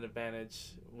was an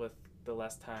advantage with the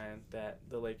less time that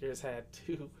the Lakers had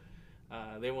to.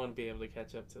 They won't be able to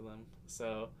catch up to them.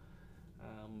 So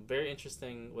very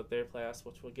interesting with their playoffs,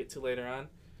 which we'll get to later on.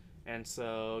 And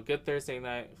so, good Thursday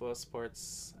night full of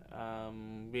sports.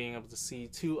 Being able to see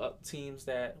two teams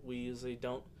that we usually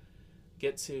don't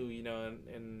get to,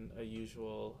 in a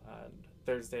usual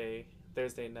Thursday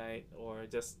night or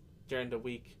just during the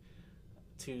week.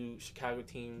 Two Chicago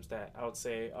teams that I would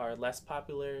say are less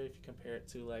popular if you compare it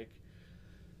to like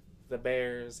the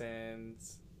Bears and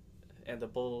the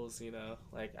Bulls.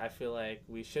 Like I feel like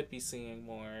we should be seeing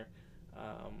more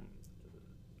um,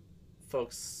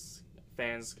 folks,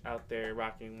 fans out there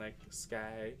rocking like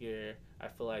Sky gear. I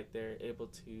feel like they're able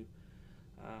to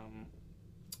um,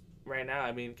 right now.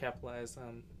 I mean, capitalize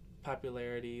on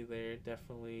popularity. They're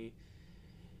definitely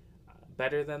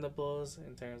better than the Bulls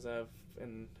in terms of,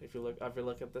 and if you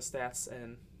look at the stats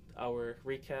and our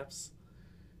recaps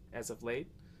as of late.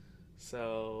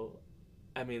 So,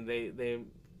 I mean,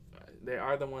 they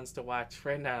are the ones to watch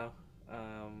right now.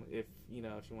 If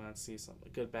you want to see some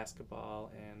good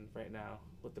basketball, and right now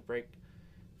with the break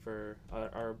for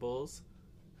our Bulls,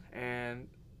 and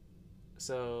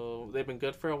so they've been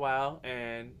good for a while,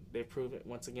 and they prove it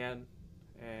once again.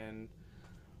 And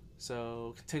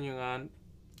so continuing on,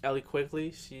 Ellie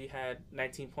Quigley, she had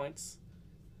 19 points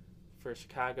for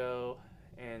Chicago,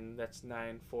 and that's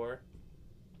 9-4.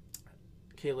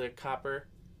 Kayla Copper,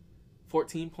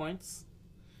 14 points.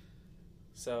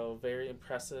 So very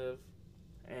impressive,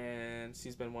 and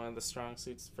she's been one of the strong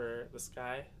suits for the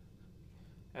Sky,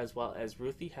 as well as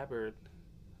Ruthie Hubbard,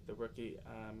 the rookie,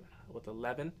 with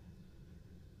 11.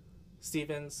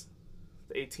 Stevens,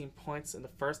 the 18 points in the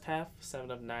first half,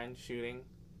 7 of 9 shooting,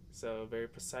 so very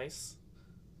precise.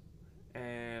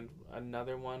 And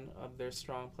another one of their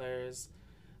strong players,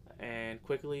 and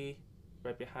Quigley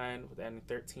right behind with adding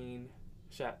 13,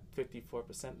 shot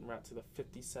 54% and route to the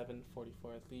 57-44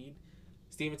 lead.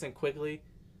 Stevens and Quigley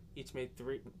each made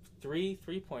three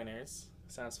three-pointers.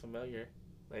 Sounds familiar,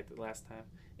 like the last time,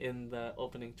 in the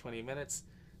opening 20 minutes,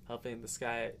 helping the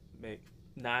Sky make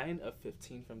 9 of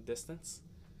 15 from distance.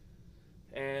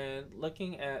 And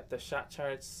looking at the shot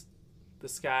charts, the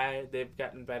Sky, they've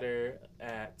gotten better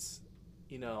at,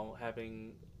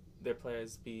 having their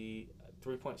players be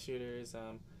three-point shooters.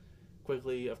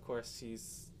 Quigley, of course,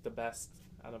 she's the best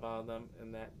out of all of them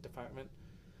in that department.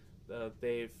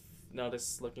 They've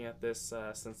noticed, looking at this,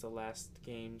 since the last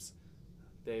games,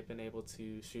 they've been able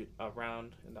to shoot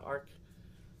around in the arc.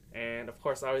 And, of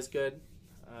course, always good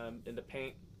in the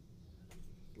paint.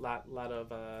 Lot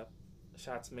of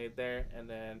shots made there. And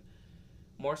then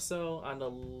more so on the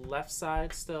left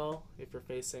side still, if you're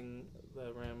facing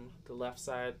the rim, the left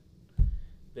side,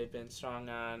 they've been strong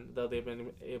on, though they've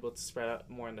been able to spread out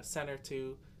more in the center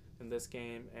too in this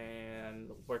game,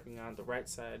 and working on the right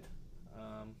side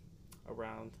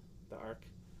around the arc.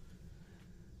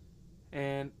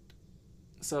 And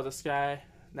so the Sky,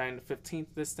 9 to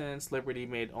 15th distance. Liberty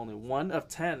made only 1 of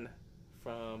 10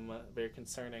 from very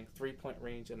concerning 3-point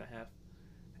range and a half.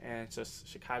 And just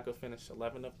Chicago finished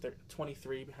 11 of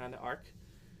 23 behind the arc,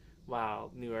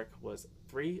 while New York was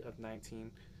 3 of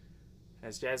 19.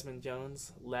 As Jasmine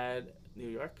Jones led New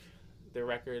York, their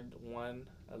record 1-11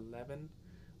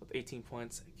 with 18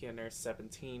 points, Kia Nurse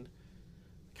 17.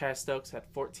 Kai Stokes had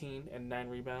 14 and 9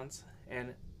 rebounds,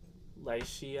 and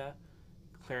Laishia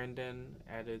Clarendon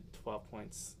added 12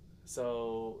 points.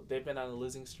 So they've been on a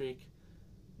losing streak.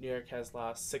 New York has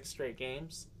lost 6 straight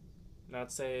games. And I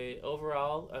would say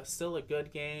overall, still a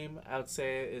good game. I would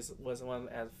say wasn't one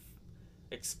as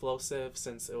explosive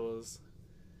since it was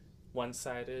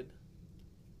one-sided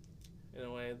in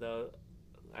a way, though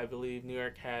I believe New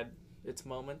York had its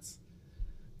moments.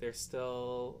 They're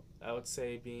still, I would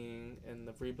say, being in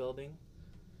the rebuilding,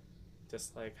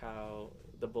 just like how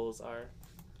the Bulls are.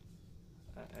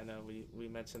 I know we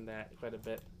mentioned that quite a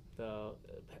bit, though.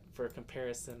 For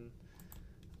comparison,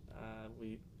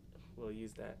 we will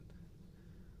use that.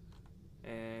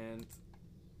 And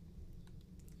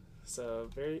so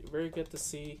very, very good to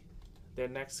see. Their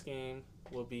next game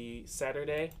will be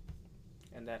Saturday,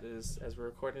 and that is, as we're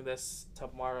recording this,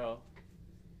 tomorrow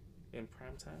in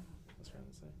prime time. I was trying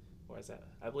to say, or is that?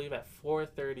 I believe at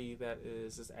 4:30. That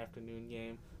is this afternoon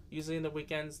game. Usually in the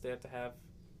weekends they have to have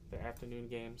their afternoon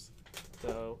games.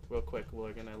 So real quick,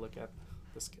 we're gonna look at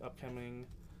this upcoming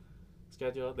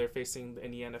schedule. They're facing the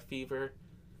Indiana Fever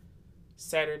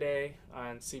Saturday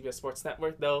on CBS Sports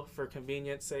Network. Though, for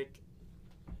convenience sake,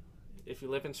 if you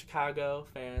live in Chicago,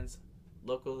 fans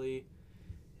locally,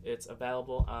 it's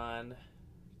available on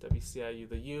WCIU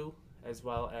The U, as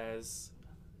well as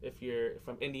if you're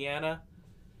from Indiana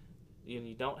and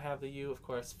you don't have the U, of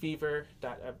course,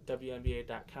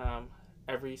 fever.wnba.com.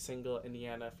 Every single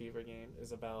Indiana Fever game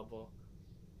is available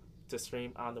to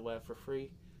stream on the web for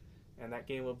free, and that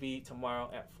game will be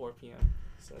tomorrow at 4 p.m.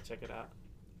 So check it out.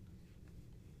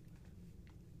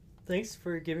 Thanks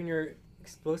for giving your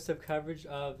explosive coverage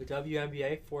of the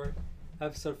WNBA for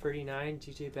episode 39,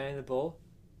 GJ Bang the Bull.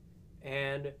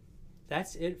 And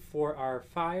that's it for our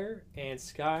Fire and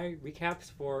Sky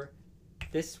recaps for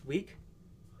this week.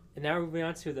 And now we're moving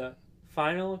on to the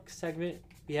final segment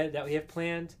we have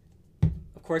planned.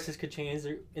 Of course, this could change.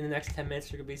 In the next 10 minutes,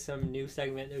 there could be some new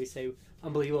segment that we say,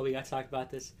 unbelievable, we got to talk about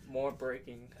this. More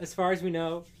breaking. As far as we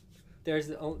know, this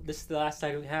is the last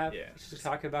segment we have. Yeah. To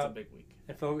talk about it's a big week.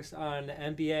 And focus on the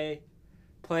NBA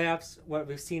playoffs, what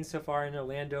we've seen so far in the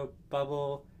Orlando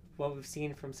bubble, what we've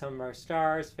seen from some of our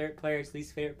stars, favorite players,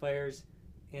 least favorite players,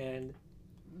 and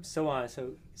so on.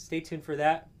 So stay tuned for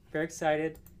that. Very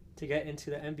excited to get into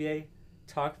the NBA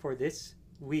talk for this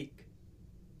week.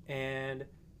 And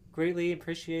greatly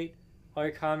appreciate all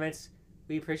your comments.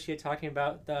 We appreciate talking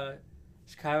about the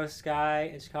Chicago Sky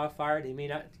and Chicago Fire. They may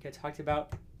not get talked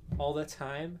about all the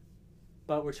time,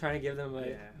 but we're trying to give them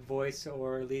a voice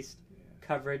or at least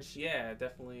coverage. Yeah,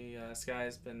 definitely. Sky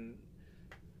has been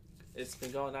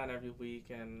going on every week,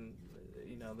 and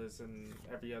there's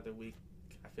every other week.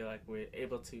 I feel like we're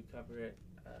able to cover it.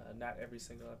 Not every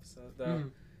single episode though.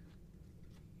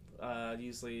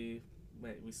 Usually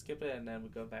we skip it and then we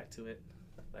go back to it,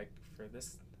 like for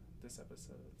this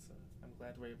episode. So I'm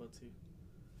glad we're able to.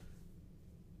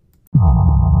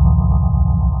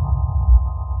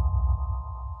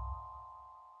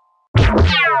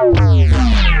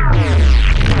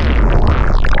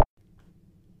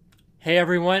 Hey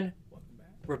everyone,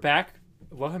 we're back.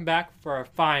 Welcome back for our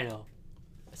final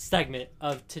segment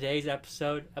of today's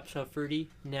episode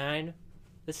 39.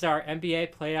 This is our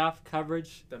NBA playoff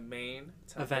coverage. The main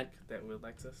event that we'd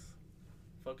like to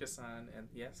focus on, and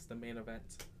yes, the main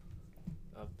event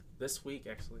of this week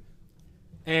actually.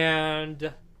 And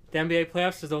the NBA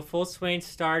playoffs is in full swing.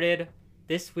 Started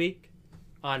this week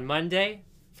on Monday.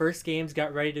 First games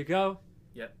got ready to go.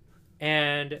 Yep.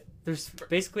 And there's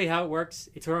basically how it works.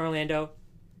 It's in Orlando,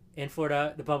 in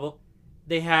Florida, the bubble.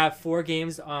 They have 4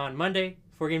 games on Monday,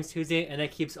 4 games Tuesday, and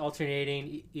that keeps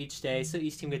alternating each day. So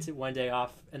each team gets it one day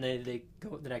off, and then they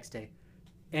go the next day.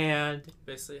 And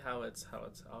basically how it's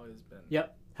always been.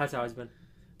 Yep, how it's always been.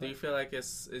 Do you feel like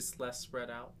it's less spread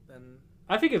out than?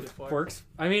 I think it before? works.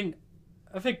 I mean,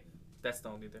 I think that's the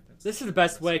only difference. This is the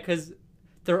best way because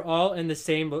they're all in the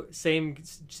same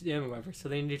gym, whatever. So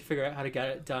they need to figure out how to get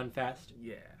it done fast.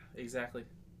 Yeah, exactly.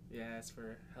 Yeah, it's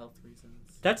for health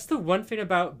reasons. That's the one thing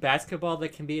about basketball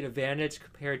that can be an advantage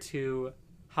compared to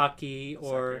hockey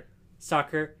or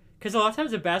soccer. Because a lot of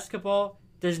times in basketball,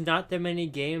 there's not that many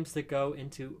games that go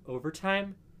into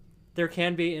overtime. There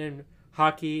can be in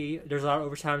hockey. There's a lot of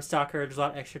overtime. Soccer, there's a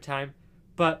lot of extra time.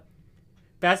 But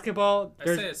basketball, I'd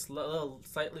say it's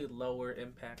slightly lower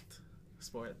impact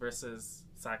sport versus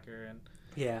soccer and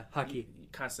hockey.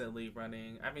 Constantly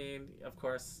running. I mean, of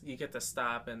course, you get to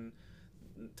stop and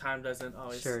time doesn't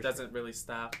really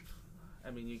stop. I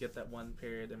mean, you get that one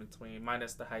period in between,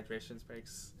 minus the hydration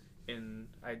breaks.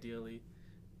 Ideally,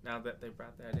 now that they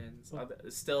brought that in, so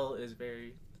it still is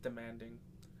very demanding.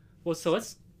 Well, so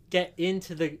let's get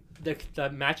into the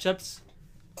matchups.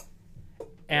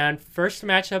 And first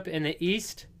matchup in the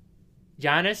East,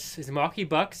 Giannis is Milwaukee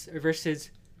Bucks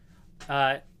versus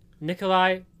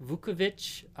Nikolai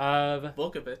Vukovic of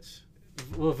Vukovic.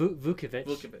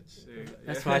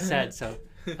 That's what I said. So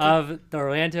of the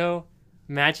Orlando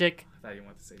Magic. I thought you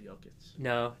wanted to say Jokic.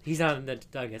 No, he's on the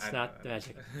Nuggets, not the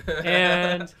Magic.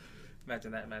 And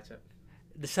imagine that matchup.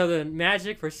 So the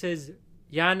Magic versus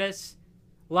Giannis.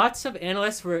 Lots of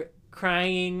analysts were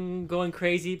crying, going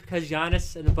crazy because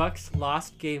Giannis and the Bucks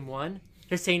lost Game 1.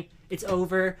 They're saying it's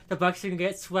over. The Bucks are gonna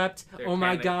get swept.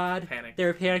 My God,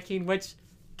 they're panicking. Which,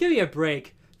 give me a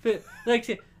break. But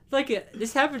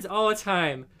this happens all the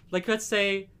time. Like, let's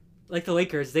say, like the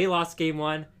Lakers, they lost Game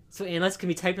 1. So analysts can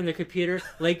be typing on their computer,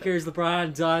 Lakers,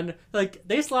 LeBron, done. Like,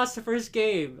 they just lost the first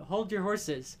game. Hold your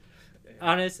horses.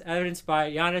 Honest evidence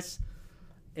by Giannis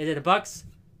and the Bucks.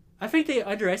 I think they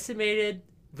underestimated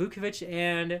Vukovic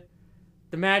and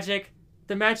the Magic.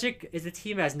 The Magic is a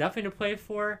team that has nothing to play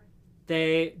for.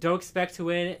 They don't expect to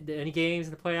win any games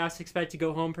in the playoffs. Expect to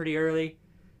go home pretty early.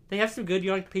 They have some good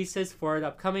young pieces for the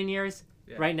upcoming years.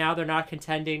 Yeah. Right now, they're not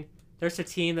contending. There's a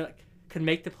team that could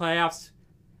make the playoffs,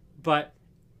 but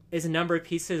is a number of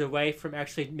pieces away from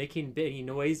actually making any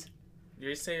noise.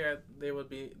 You say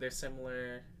they're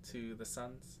similar to the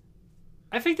Suns?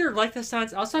 I think they're like the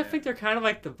Suns. Also, I think they're kind of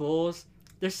like the Bulls.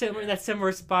 They're similar in that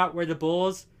similar spot where the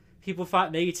Bulls, people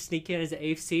thought maybe sneak in as an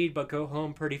 8th seed but go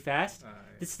home pretty fast.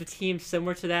 This is the team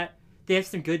similar to that. They have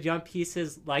some good young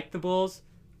pieces like the Bulls,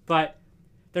 but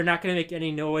they're not going to make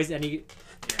any noise.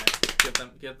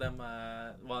 give them.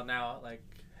 Well, now like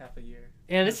half a year.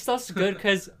 And it's also good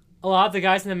because a lot of the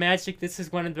guys in the Magic, this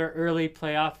is one of their early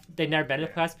playoff. They've never been in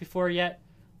the playoffs before yet,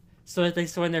 so they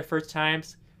still in their first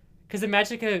times. Because the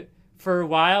Magic, for a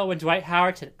while, when Dwight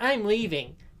Howard said, "I'm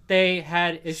leaving," they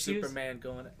had issues. Superman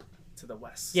going to the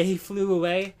West. Yeah, he flew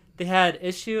away. They had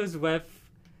issues with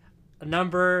a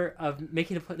number of they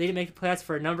didn't make the playoffs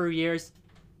for a number of years.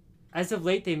 As of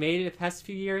late, they made it the past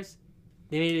few years.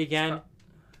 They made it again.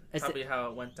 Probably how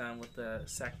it went down with the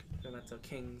Sacramento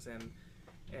Kings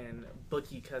and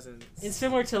Boogie Cousins. It's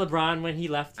similar to LeBron when he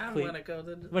left. I want to go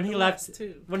to when he West left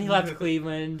too. When he left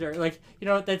Cleveland, or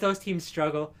that those teams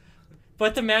struggle.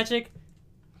 But the Magic,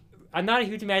 I'm not a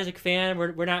huge Magic fan.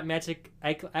 We're not Magic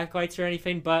acolytes or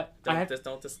anything, but don't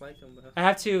dislike them though. I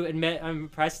have to admit I'm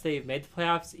impressed they've made the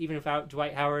playoffs even without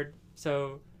Dwight Howard.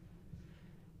 So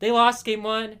they lost game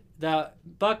 1. The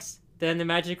Bucks. Then the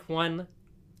Magic won.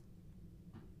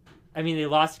 I mean, they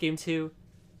lost game 2.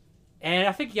 And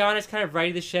I think Giannis kind of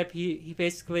righted the ship. He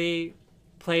basically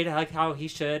played like how he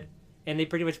should. And they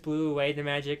pretty much blew away the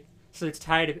Magic. So it's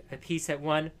tied a piece at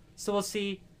 1. So we'll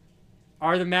see.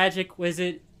 Are the Magic, was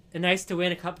it nice to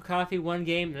win a cup of coffee one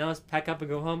game and then let's pack up and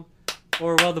go home?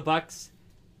 Or will the Bucks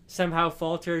somehow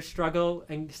falter, struggle,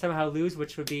 and somehow lose,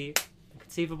 which would be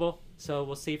inconceivable. So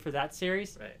we'll see for that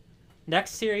series. Right.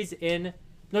 Next series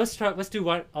let's do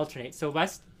one alternate. So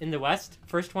in the West,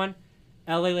 first one,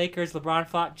 LA Lakers, LeBron,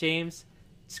 Flop, James,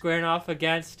 squaring off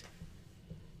against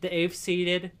the 8th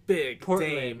seeded Big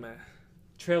Portland Dame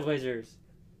Trailblazers.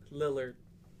 Lillard,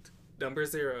 number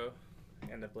 0,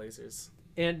 and the Blazers.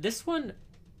 And this one,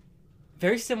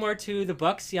 very similar to the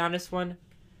Bucks Giannis one,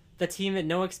 the team that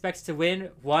no one expects to win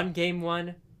won game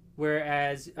 1,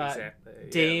 whereas Exactly.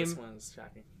 Dame this one's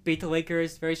shocking. beat the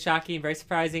Lakers. Very shocking, very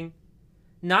surprising.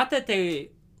 Not that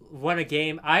they won a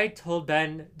game. I told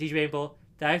Ben, DJ Rainbow,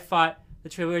 that I thought the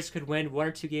Trailblazers could win 1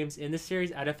 or 2 games in the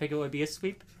series. I don't think it would be a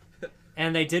sweep.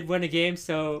 And they did win a game,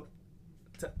 so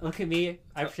look at me.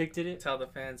 I predicted it. Tell the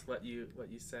fans what you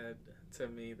said to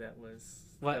me that was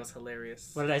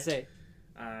hilarious. What did I say?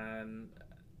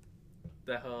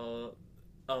 The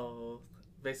whole,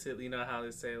 basically, you know how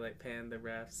they say, like, pan the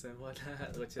refs and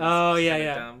whatnot, which is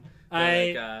dumb.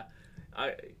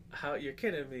 How you're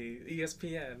kidding me?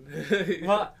 ESPN.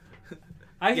 Well,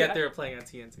 they were playing on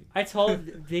TNT. I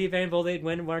told Dave Van Bull they'd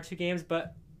win 1 or 2 games,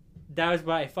 but that was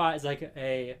what I thought as like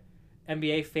a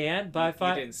NBA fan. But I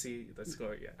thought you didn't see the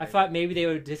score yet. I thought maybe they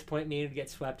would disappoint me and get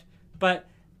swept, but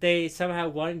they somehow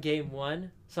won game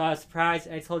 1. So I was surprised.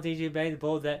 I told DJ Van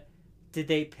Bull that did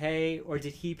he pay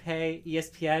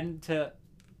ESPN to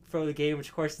throw the game, which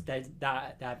of course that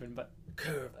happened, but.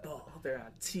 Curveball, they're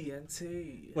on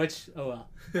TNT. Which, oh well.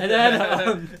 And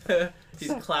then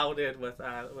he's clouded with the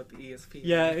ESPN.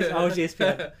 Yeah, it's always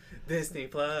ESPN. Disney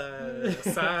Plus,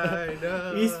 sign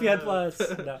up. ESPN Plus.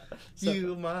 No.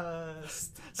 You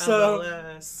must. So,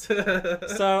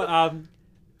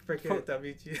 forget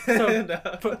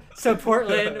WG. So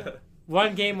Portland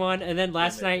won game 1, and then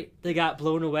last night they got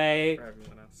blown away. For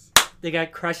everyone else, they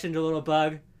got crushed into a little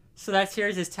bug. So that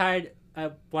series is tied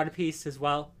 1 apiece as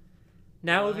well.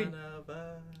 Now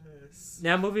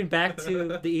moving back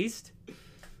to the East,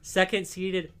 2nd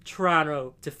seeded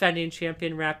Toronto, defending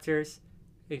champion Raptors,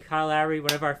 and Kyle Lowry,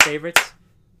 one of our favorites,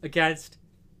 against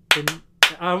I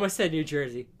almost said New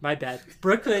Jersey, my bad,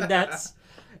 Brooklyn Nets,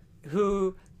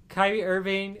 who Kyrie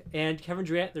Irving and Kevin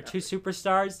Durant, their 2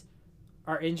 superstars,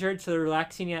 are injured, so they're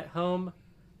relaxing at home,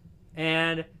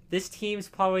 and this team's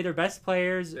probably their best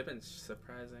players. They've been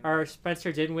surprising. Are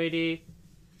Spencer Dinwiddie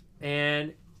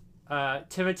and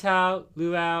Timothée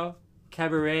Luau,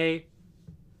 Cabaret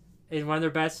is one of their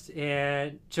best,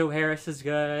 and Joe Harris is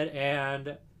good,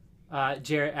 and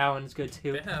Jarrett Allen is good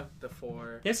too. They have the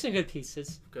 4. They have some good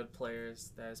pieces. Good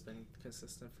players that has been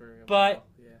consistent for a while. But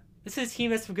yeah. This is a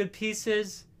team that's some good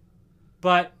pieces.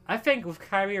 But I think with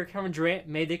Kyrie or Kevin Durant,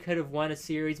 maybe they could have won a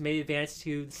series, maybe advanced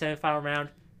to the semifinal round.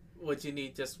 Would you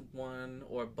need just one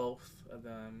or both of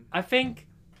them? I think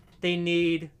they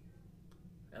need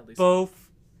at least both.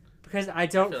 Because I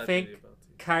don't like think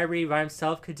Kyrie by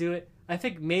himself could do it. I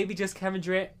think maybe just Kevin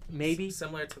Durant, maybe.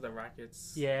 Similar to the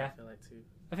Rockets. Yeah. I feel like too.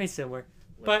 I think similar.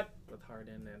 With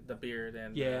Harden and the Beard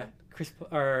and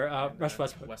Russ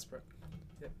Westbrook.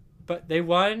 Yep. But they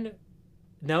won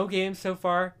no games so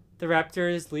far. The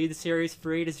Raptors lead the series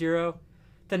 3-0.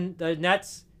 Then the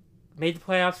Nets made the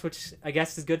playoffs, which I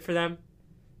guess is good for them.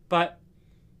 But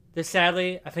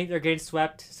sadly, I think they're getting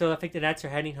swept. So I think the Nets are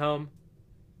heading home.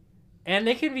 And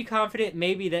they can be confident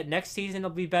maybe that next season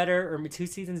will be better, or 2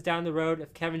 seasons down the road,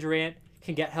 if Kevin Durant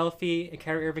can get healthy and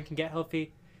Kyrie Irving can get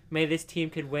healthy, maybe this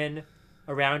team could win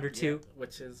a round or two.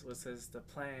 Which was the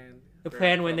plan. The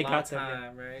plan when a they long got them.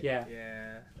 time, right? Yeah.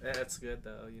 Yeah, that's good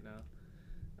though.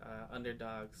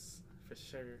 Underdogs for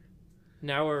sure.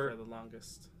 Now we're for the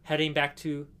longest. heading back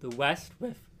to the West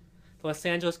with the Los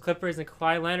Angeles Clippers and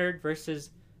Kawhi Leonard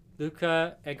versus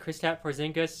Luka and Kristaps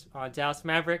Porzingis on Dallas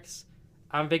Mavericks.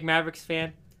 I'm a big Mavericks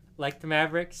fan. Like the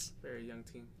Mavericks. Very young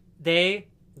team. They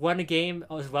won a game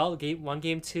as well. Game 1,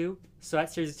 Game 2. So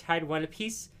that series is tied 1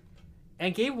 apiece.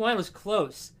 And Game 1 was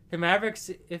close. The Mavericks,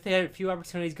 if they had a few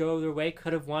opportunities go their way,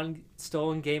 could have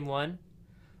stolen Game 1.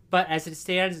 But as it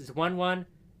stands, it's 1-1.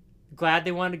 Glad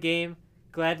they won the game.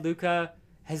 Glad Luka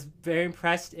has very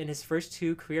impressed in his first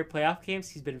 2 career playoff games.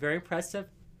 He's been very impressive.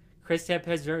 Kristaps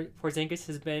Porzingis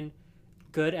has been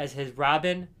good as his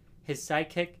Robin, his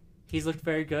sidekick. He's looked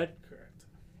very good. Correct.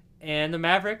 And the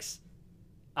Mavericks,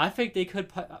 I think they could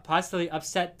possibly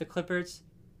upset the Clippers.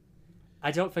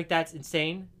 I don't think that's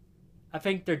insane. I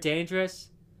think they're dangerous.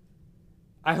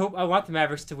 I want the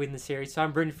Mavericks to win the series, so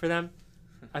I'm rooting for them.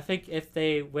 I think if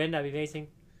they win, that'd be amazing.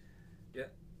 Yeah.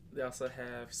 They also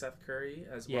have Seth Curry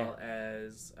as well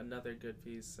as another good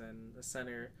piece in the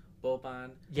center,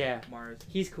 Boban. Yeah.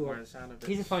 He's cool. Marjanovic.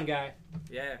 He's a fun guy.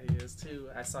 Yeah, he is too.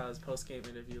 I saw his post-game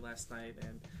interview last night,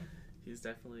 and he's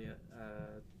definitely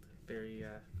very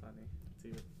funny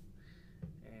too.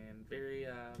 And very,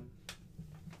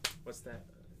 what's that?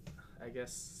 I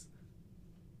guess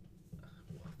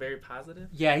very positive.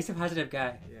 Yeah, he's a positive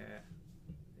guy. Yeah,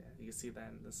 you can see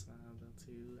that in this round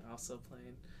too. Also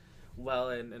playing well,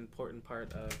 an important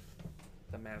part of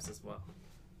the Mavs as well.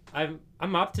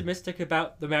 I'm optimistic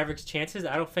about the Mavericks' chances.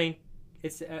 I don't think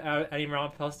it's any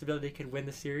wrong possibility they could win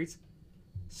the series.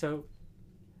 So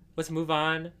let's move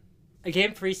on. A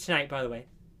game 3 tonight, by the way.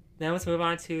 Now let's move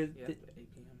on to 8 p.m.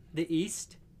 the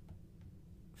East.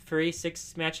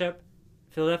 3-6 matchup.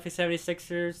 Philadelphia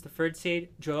 76ers, the third seed.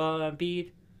 Joel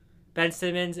Embiid. Ben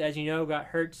Simmons, as you know, got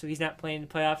hurt, so he's not playing in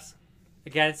the playoffs.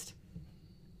 Against...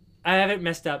 I haven't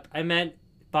messed up. I meant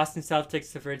Boston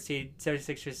Celtics, the third seed.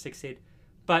 76ers, 6th seed.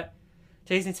 But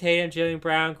Jason Tatum, Jaylen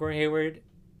Brown, Gordon Hayward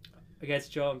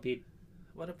against Joel Embiid.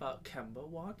 What about Kemba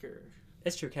Walker?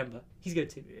 That's true, Kemba. He's good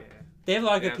too. Yeah. They have a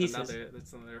lot of good pieces.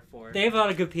 That's another 4. They have a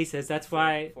lot of good pieces. That's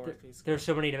why Four-piece there's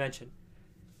so many to mention.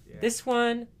 Yeah. This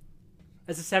one,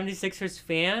 as a 76ers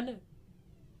fan,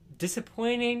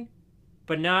 disappointing,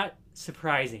 but not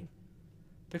surprising.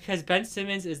 Because Ben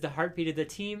Simmons is the heartbeat of the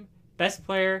team. Best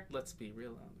player. Let's be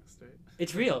real honest, right?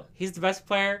 It's real. He's the best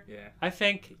player. Yeah. I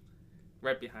think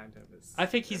behind him is. I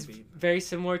think he's Embiid. very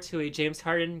similar to a James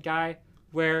Harden guy,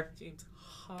 where James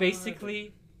Harden.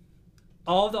 basically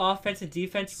all the offense and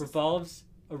defense revolves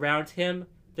around him.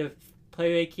 The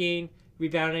playmaking,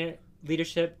 rebounding,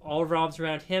 leadership all revolves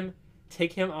around him.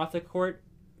 Take him off the court,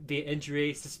 be it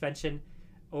injury, suspension,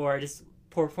 or just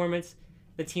poor performance,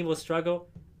 the team will struggle.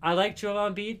 I like Joel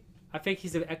Embiid. I think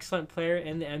he's an excellent player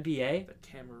in the NBA. The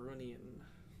Cameroonian.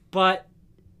 But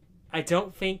I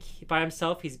don't think by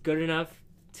himself he's good enough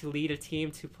to lead a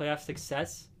team to playoff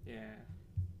success. Yeah.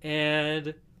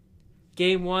 And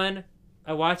Game 1,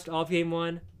 I watched all of Game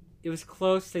 1. It was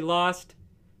close. They lost.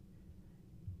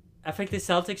 I think the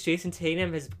Celtics, Jason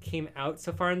Tatum, has came out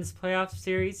so far in this playoff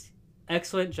series.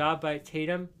 Excellent job by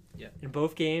Tatum in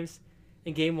both games.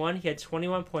 In Game 1, he had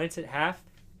 21 points at half.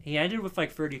 He ended with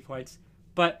like 30 points.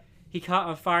 But he caught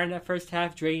on fire in that first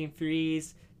half, draining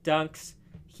threes, dunks.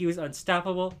 He was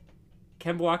unstoppable.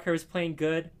 Kemba Walker was playing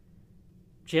good.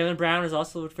 Jaylen Brown has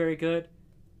also looked very good.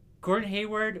 Gordon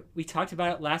Hayward, we talked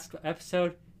about it last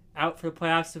episode, out for the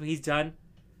playoffs, so he's done.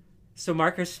 So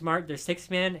Marcus Smart, their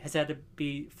 6th man, has had to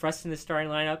be thrust in the starting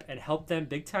lineup and help them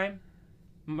big time.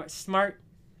 Smart,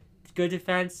 good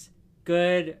defense,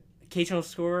 good occasional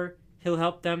scorer. He'll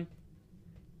help them.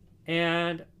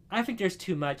 And I think there's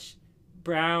too much.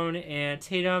 Brown and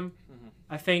Tatum. Mm-hmm.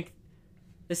 I think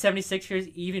the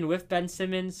 76ers, even with Ben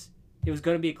Simmons, it was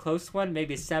going to be a close one.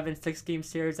 Maybe a 7-6 game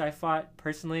series, I thought,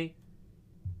 personally,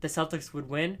 the Celtics would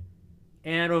win.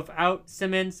 And without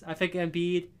Simmons, I think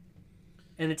Embiid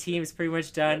and the team is pretty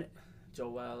much done.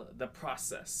 Joel, the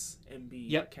process.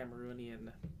 Embiid,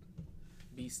 Cameroonian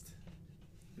beast.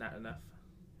 Not enough.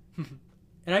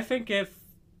 And I think if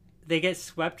they get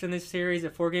swept in this series,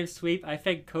 a 4-game sweep, I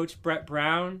think Coach Brett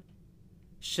Brown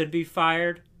should be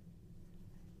fired.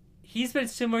 He's been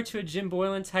similar to a Jim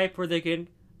Boylan type where they can,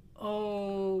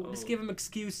 just give him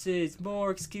excuses,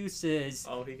 more excuses.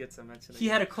 Oh, he gets a mention. He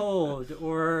had a cold,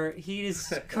 or he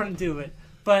just couldn't do it.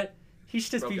 But he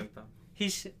should just Broken thumb.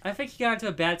 I think he got into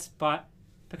a bad spot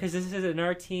because this is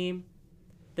another team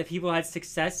that people had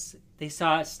success. They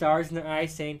saw stars in their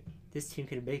eyes saying, this team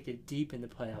can make it deep in the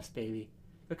playoffs, baby.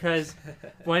 because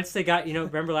once they got,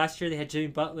 remember last year they had Jimmy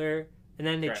Butler, and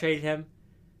then they Correct. traded him,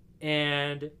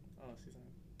 and Oh, she's on.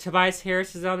 Tobias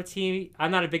Harris is on the team.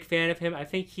 I'm not a big fan of him. I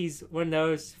think he's one of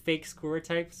those fake scorer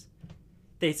types.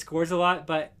 They scores a lot,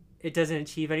 but it doesn't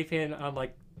achieve anything on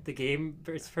like the game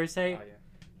per se. Oh, yeah.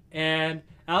 And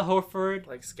Al Horford,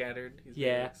 Like scattered. He's Yeah.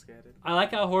 really, like, scattered. I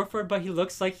like Al Horford, but he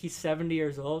looks like he's 70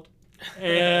 years old.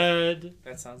 And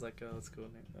That sounds like a school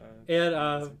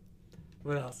name.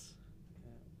 what else?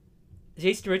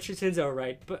 Jason Richardson's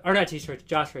alright, or not Jason Richardson,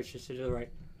 Josh Richardson's alright.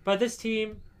 But this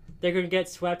team, they're going to get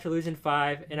swept or lose in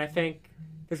 5, and I think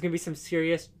there's going to be some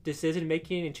serious decision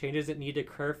making and changes that need to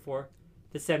occur for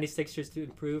the 76ers to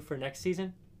improve for next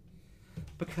season.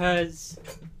 Because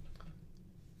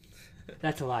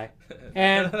that's a lie.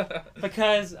 And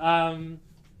because I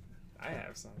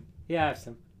have some. yeah, I have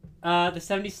some. The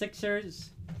 76ers,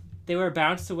 they were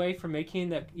bounced away from making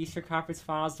the Eastern Conference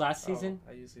Finals last season.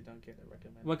 I usually don't get it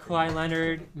recommended. When Kawhi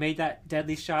Leonard made that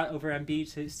deadly shot over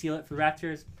Embiid to seal it for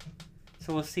Raptors.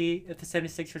 So we'll see if the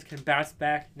 76ers can bounce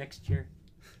back next year.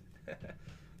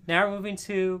 Now we're moving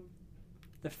to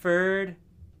the 3rd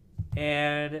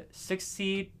and 6th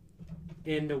seed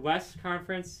in the West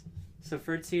Conference. So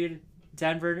 3rd seed,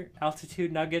 Denver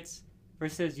Altitude Nuggets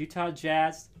versus Utah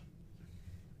Jazz.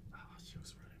 Oh, she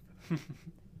was rooting for them.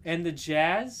 And the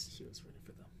Jazz, She was rooting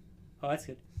for them. oh, that's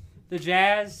good. The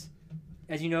Jazz,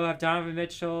 as you know, have Donovan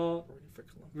Mitchell, Rooting for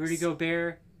Columbus. Rudy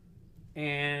Gobert,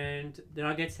 and the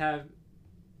Nuggets have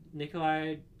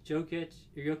Nikolai Jokic.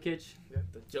 Yeah,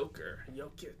 the Joker,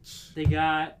 Jokic. They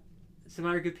got some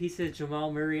other good pieces.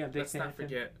 Jamal Murray, I'm a big Let's fan not of him.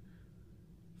 forget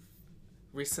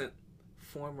recent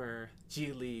former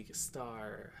G League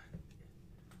star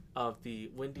of the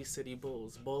Windy City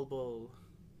Bulls, Bol.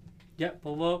 Yep,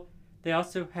 below. They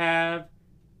also have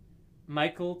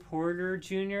Michael Porter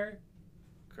Jr.,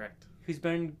 Correct. who's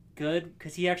been good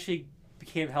because he actually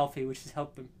became healthy, which has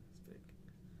helped him.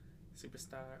 It's big.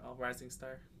 Superstar, all rising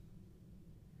star.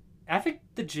 I think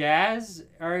the Jazz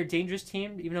are a dangerous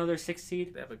team, even though they're 6th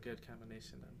seed. They have a good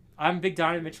combination. I'm a big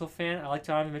Donovan Mitchell fan. I like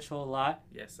Donovan Mitchell a lot.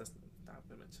 Yes, that's not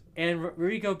the mention. And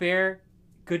Rudy Gobert,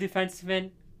 good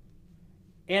defenseman.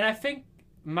 And I think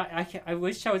I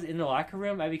wish I was in the locker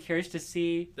room. I'd be curious to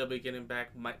see. They'll be getting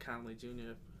back Mike Conley Jr.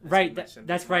 as Right, we mentioned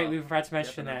that's as right. well. We forgot to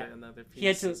mention Yep, that. another piece He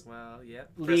had to as well.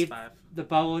 Yep. leave First 5. the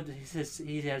bubble.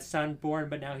 He had a son born,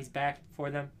 but now he's back for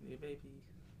them. Yeah, baby.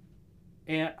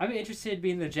 And I'm interested in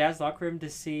being in the Jazz locker room to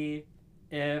see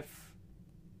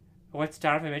what's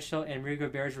Donovan Mitchell and Rudy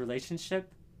Gobert's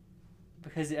relationship,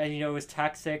 because it was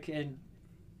toxic and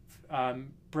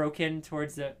broken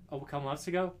towards a couple months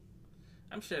ago.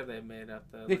 I'm sure they made up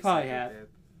though. They Looks probably like have. did.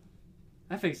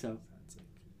 I think so. Sounds like-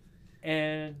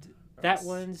 And or that else-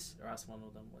 one's or else one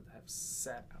of them would have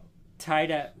sat out. tied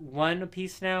at 1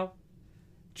 apiece now.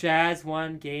 Jazz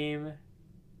won game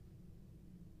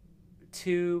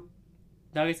 2.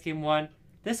 Nuggets game 1.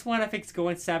 This one I think is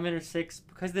going 7 or 6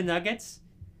 because the Nuggets,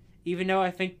 even though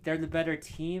I think they're the better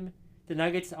team, the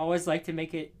Nuggets always like to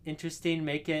make it interesting,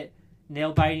 make it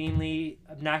nail-bitingly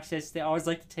obnoxious. They always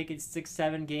like to take it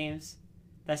 6-7 games.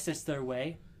 That's just their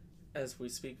way. As we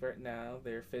speak right now,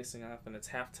 they're facing off and it's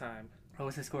halftime. Oh,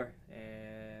 what's the score?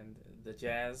 And the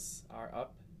Jazz are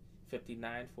up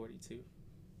 59-42.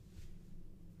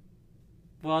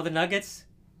 Well, the Nuggets.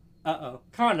 Uh-oh.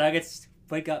 Come on, Nuggets.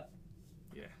 Wake up.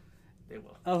 They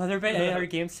will. Oh, have there been any other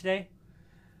games today?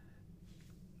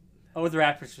 Oh, the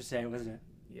Raptors were saying, wasn't it?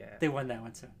 Yeah. They won that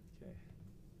one, so. Okay.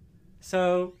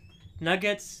 So,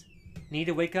 Nuggets need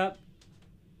to wake up.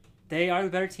 They are the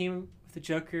better team with the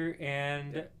Joker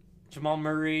and Jamal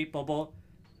Murray, Bubble.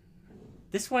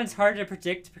 This one's hard to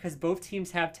predict because both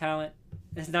teams have talent.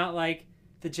 It's not like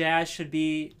the Jazz should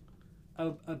be a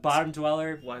bottom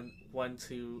dweller.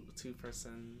 Two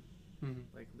person Mhm.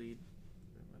 like lead.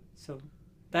 So,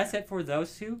 that's it for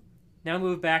those two. Now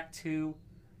move back to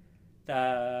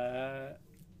the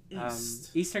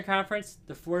Eastern Conference,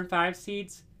 the 4 and 5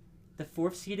 seeds. The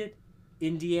 4th seeded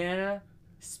Indiana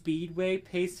Speedway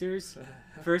Pacers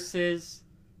versus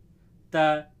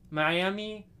the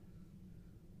Miami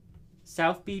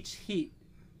South Beach Heat.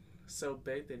 So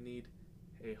big they need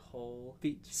a whole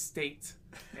Beach. state,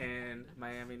 and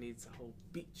Miami needs a whole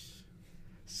beach.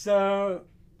 So,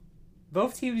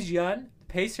 both teams young. The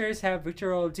Pacers have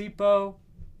Victor Oladipo,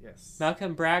 Yes.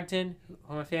 Malcolm Brogdon, who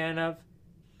I'm a fan of.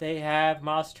 They have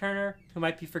Miles Turner, who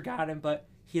might be forgotten, but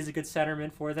he's a good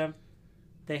centerman for them.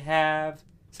 They have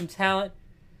some talent.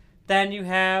 Then you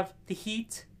have the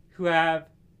Heat, who have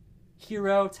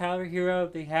Tyler Hero.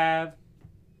 They have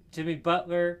Jimmy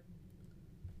Butler.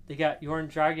 They got Joran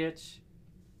Dragic,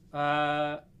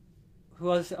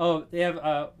 Who else? Oh, they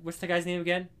have what's the guy's name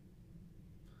again?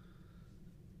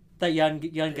 That young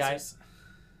guy, Pacers.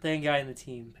 the young guy in the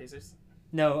team. Pacers.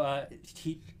 No,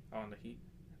 Heat. Oh, on the Heat.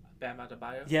 Bam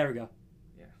Adebayo. Yeah, there we go.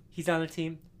 Yeah. He's on the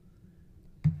team.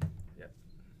 Yep.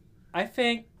 I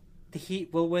think the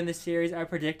Heat will win the series. I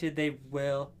predicted they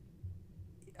will.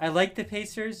 I like the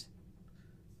Pacers.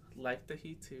 Like the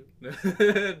Heat too,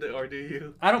 or do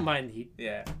you? I don't mind the Heat.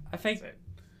 Yeah. I think. Right.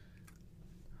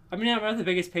 I mean, I'm not the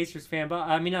biggest Pacers fan, but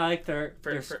I mean, I like their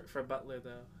For Butler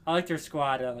though. I like their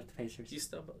squad. I like the Pacers. You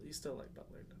still like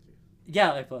Butler, don't you?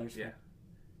 Yeah, I like Butler's. Yeah.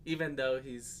 Even though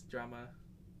he's drama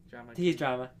He's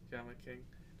drama. Drama king.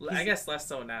 I guess less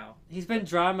so now. He's been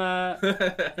drama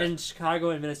in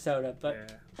Chicago and Minnesota, but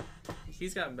yeah,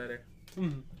 he's gotten better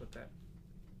with that.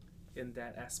 In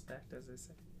that aspect, as they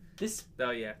say.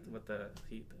 Oh yeah, with the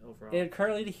Heat overall. And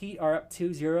currently the Heat are up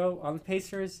 2-0 on the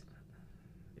Pacers.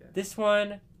 Yeah. This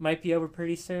one might be over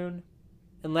pretty soon,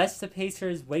 unless the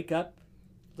Pacers wake up.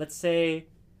 Let's say,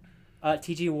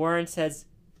 T.J. Warren says,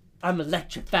 "I'm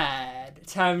electrified.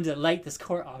 Time to light this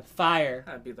court on fire."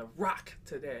 I'd be the Rock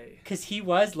today. Because he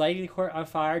was lighting the court on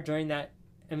fire during that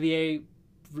NBA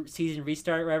season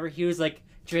restart, or whatever. He was like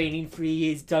draining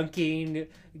threes, dunking,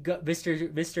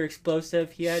 Mr.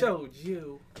 Explosive. He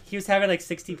was having like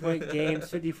 60-point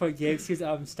games, 50-point games. He was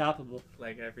unstoppable.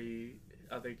 Like every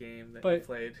other game that he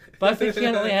played. But I think he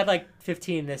only had like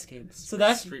 15 in this game. So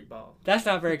that's street ball. That's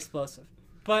not very explosive.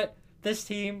 But this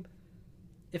team,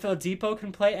 if Oladipo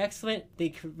can play excellent,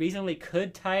 they reasonably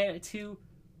could tie it at 2.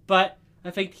 But I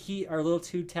think the Heat are a little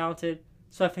too talented,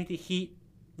 so I think the Heat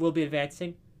will be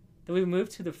advancing. Then we move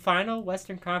to the final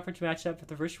Western Conference matchup for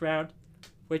the first round,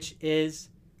 which is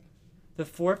the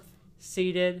 4th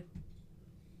seeded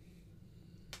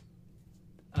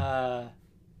Oklahoma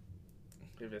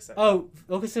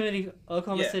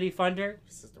City Thunder.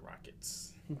 This is the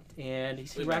Rockets. And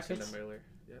he's the Rockets. Rockets. Them earlier.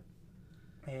 Yep.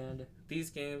 And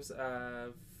these games,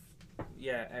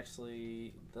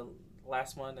 actually, the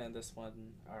last one and this one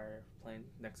are playing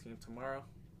next game tomorrow.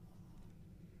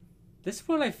 This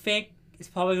one I think is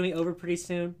probably going to be over pretty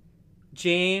soon.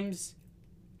 James,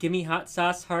 give me hot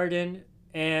sauce Harden,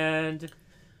 and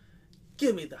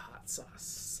give me the hot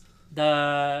sauce.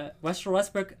 The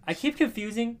Westbrook. I keep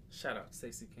confusing. Shout out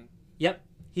Stacey King. Yep,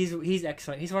 he's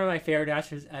excellent. He's one of my favorite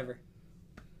actors ever.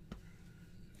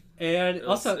 And it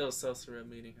was so surreal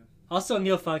meeting him. Also,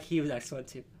 Neil Funk, he was excellent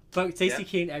too. But Stacey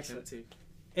King, excellent too.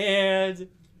 And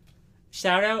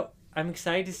shout out, I'm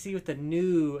excited to see what the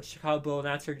new Chicago Bull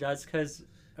announcer does because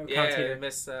I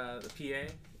miss the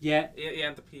PA. Yeah,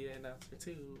 and the PA announcer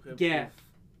too. Who?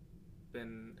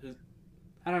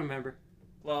 I don't remember.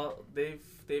 Well, they've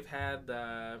had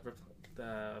the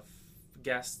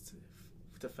guest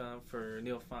to film for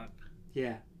Neil Funk.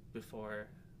 Yeah. Before.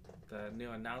 The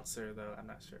new announcer, though, I'm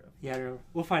not sure of. Yeah, I don't know.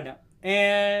 We'll find out.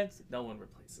 And no one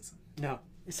replaces him. No.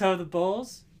 So the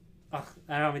Bulls. Oh,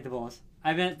 I don't mean the Bulls.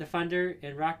 I meant the Thunder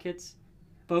and Rockets.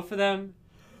 Both of them.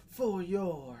 For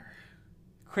your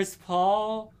Chris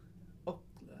Paul.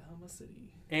 Oklahoma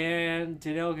City. And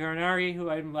Danilo Gallinari, who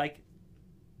I'm like.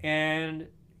 And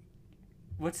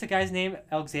what's the guy's name?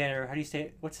 Alexander. How do you say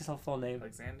it? What's his whole full name?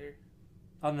 Alexander?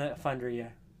 On the Thunder, yeah.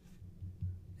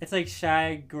 It's like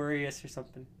Shai Gurius or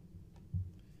something.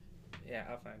 Yeah,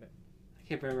 I'll find it. I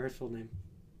can't remember his full name.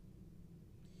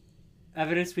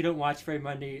 Evidence we don't watch very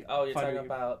Monday. Oh, you're talking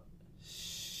about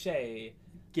Shai.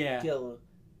 Yeah.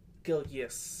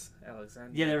 Gilgeous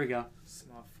Alexander. Yeah, there we go.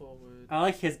 Small forward. I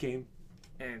like his game.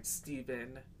 And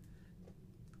Steven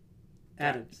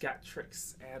Adams. Got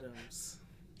tricks Adams.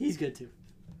 He's good too.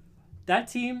 That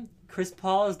team, Chris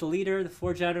Paul is the leader, the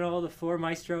floor general, the floor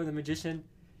maestro, the magician.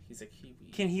 He's a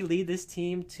Kiwi. Can he lead this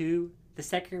team to the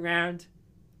second round?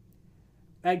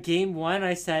 At game 1,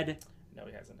 I said... No,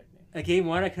 he has a nickname. At game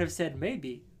 1, I could have said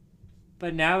maybe.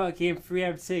 But now at game 3,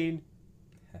 I'm saying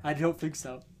I don't think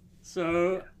so.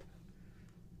 So,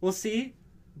 we'll see.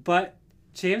 But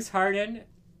James Harden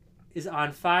is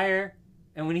on fire.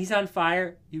 And when he's on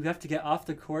fire, you have to get off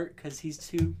the court because he's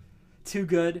too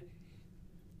good.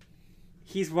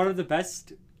 He's one of the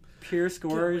best pure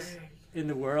scorers in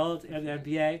the world in the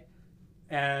NBA.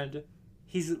 And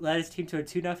he's led his team to a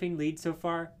 2-0 lead so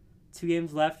far. 2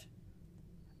 games left.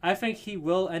 I think he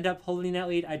will end up holding that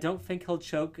lead. I don't think he'll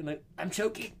choke. And I'm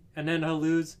choking. And then he'll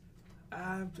lose.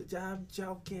 I'm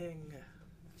joking.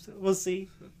 So we'll see.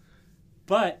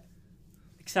 But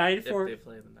excited for if they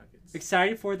play the Nuggets.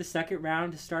 Excited for the second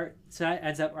round to start. So that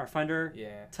ends up our Thunder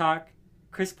talk.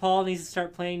 Chris Paul needs to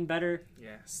start playing better.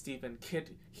 Yeah, Stephen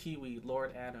Kiwi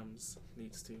Lord Adams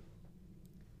needs to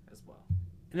as well.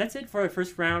 And that's it for the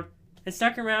first round. And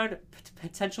second round,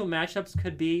 potential matchups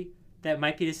could be that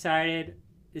might be decided.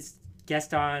 It's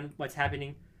guessed on what's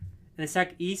happening. In the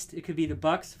SEC East, it could be the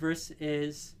Bucks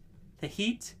versus the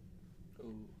Heat.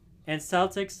 Ooh, And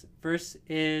Celtics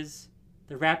versus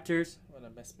the Raptors. what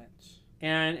a mismatch.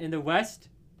 And in the West,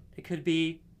 it could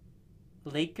be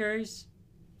Lakers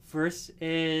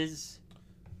versus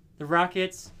the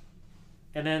Rockets.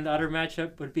 And then the other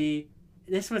matchup would be,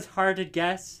 this one's hard to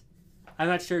guess. I'm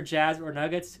not sure, Jazz or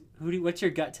Nuggets. What's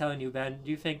your gut telling you, Ben?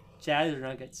 Do you think Jazz or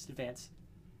Nuggets advance?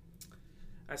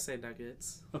 I say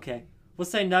Nuggets. Okay. We'll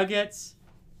say Nuggets.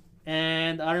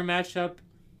 And the other matchup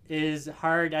is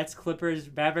hard. That's Clippers,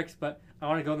 Mavericks, but I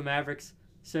want to go the Mavericks.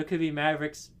 So it could be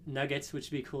Mavericks, Nuggets,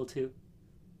 which would be cool too.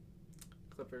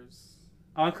 Clippers.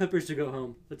 I want Clippers to go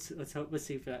home. Let's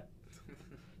see for that.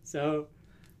 So,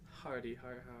 Hardy.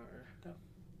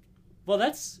 well,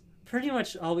 that's pretty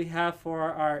much all we have for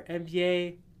our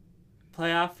NBA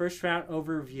playoff first round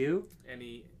overview.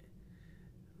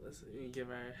 Let's give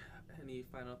our any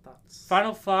final thoughts.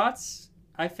 Final thoughts.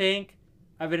 I think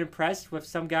I've been impressed with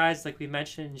some guys like we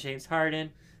mentioned, James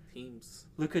Harden, Teams.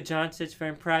 Luka Doncic. Very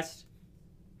impressed.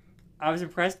 I was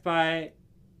impressed by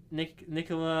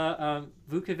Nikola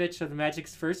Vukovic of the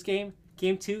Magic's first game.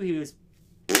 Game 2, he was...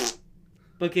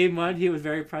 But game 1, he was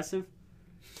very impressive.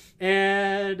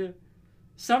 And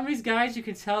some of these guys, you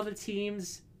can tell the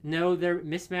teams know they're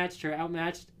mismatched or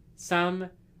outmatched. Some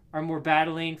are more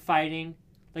battling, fighting.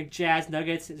 Like Jazz,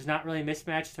 Nuggets is not really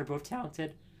mismatched. They're both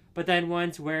talented. But then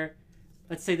ones where,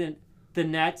 let's say the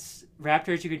Nets,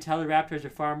 Raptors, you can tell the Raptors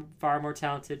are far more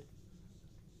talented.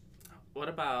 What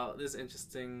about this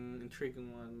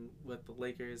intriguing one with the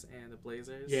Lakers and the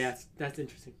Blazers? Yeah, that's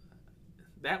interesting.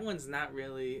 That one's not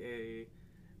really a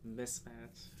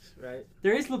mismatch, right?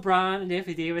 There is LeBron and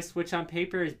Anthony Davis, which on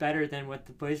paper is better than what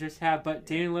the Blazers have, but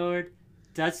Damian Lillard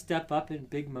does step up in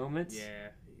big moments. Yeah,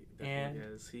 he and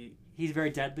definitely is. He's very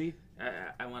deadly.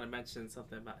 I want to mention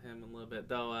something about him a little bit,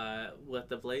 though. With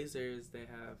the Blazers, they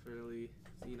have really,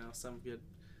 some good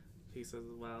pieces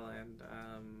as well, and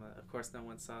of course, no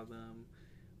one saw them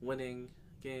winning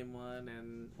game 1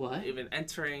 and even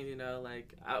entering.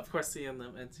 Of course, seeing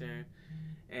them enter,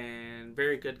 and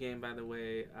very good game by the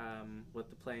way. With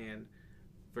the play-in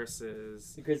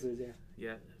versus the Grizzlies,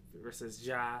 versus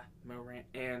Ja Morant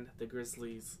and the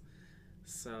Grizzlies.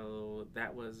 So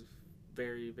that was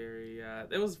very, very.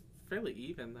 It was fairly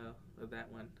even though with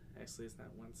that one. Actually, it's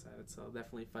not one-sided, so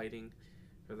definitely fighting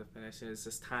for the finish. And it's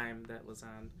just time that was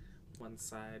on one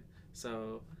side.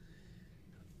 So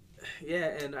yeah,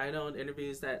 and I know in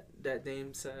interviews that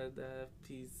Dame said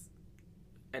he's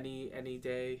any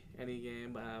day, any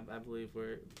game. I believe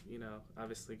we're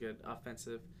obviously good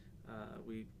offensive.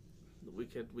 We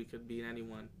could beat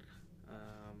anyone.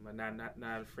 And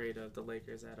not afraid of the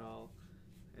Lakers at all.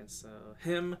 And so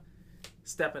him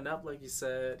stepping up, like you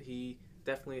said, he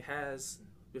definitely has.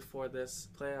 Before this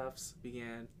playoffs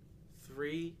began,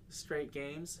 3 straight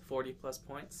games, 40 plus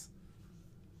points.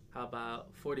 How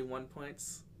about 41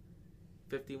 points,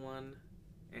 51,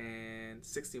 and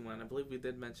 61? I believe we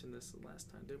did mention this last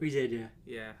time, didn't we? We did, yeah.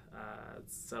 Yeah.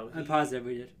 So I'm positive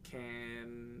we did.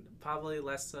 Can probably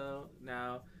less so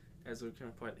now, as we can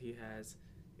report. He has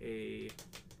a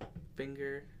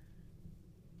finger.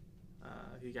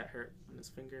 He got hurt on his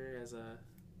finger as a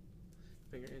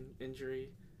finger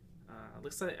injury.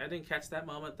 Looks like I didn't catch that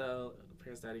moment though. It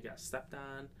appears that he got stepped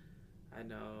on. I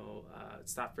know it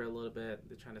stopped for a little bit.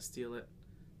 They're trying to steal it,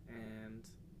 and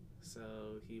so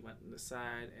he went on the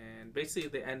side. And basically,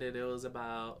 they ended. It was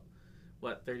about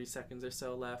 30 seconds or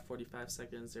so left. 45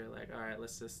 seconds. They're like, all right,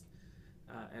 let's just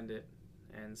end it.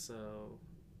 And so,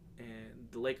 and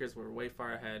the Lakers were way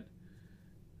far ahead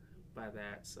by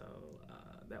that. So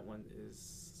that one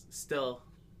is still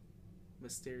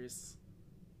mysterious.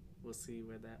 We'll see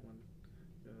where that one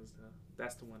goes, though.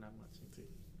 That's the one I'm watching, too.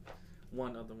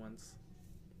 One of the ones.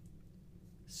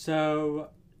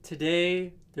 So,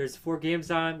 today, there's 4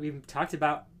 games on. We've talked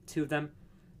about 2 of them.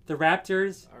 The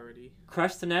Raptors already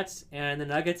crushed the Nets, and the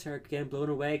Nuggets are getting blown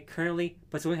away currently,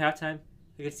 but it's only halftime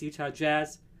against the Utah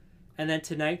Jazz. And then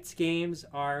tonight's games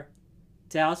are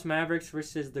Dallas Mavericks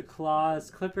versus the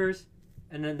Clippers.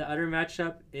 And then the other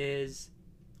matchup is...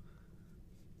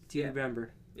 Do you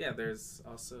remember? Yeah, there's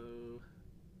also.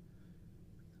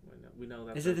 We know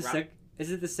that. Is it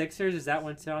the Sixers? Is that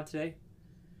one on today?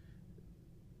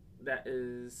 That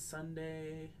is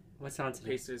Sunday. What's on today?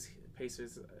 Pacers.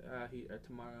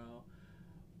 Tomorrow.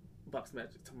 Bucks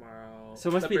Magic tomorrow. So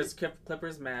it must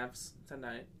Clippers Mavs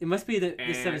tonight. It must be the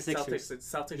and 76ers.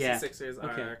 Celtics and Sixers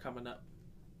are coming up.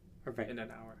 Perfect. In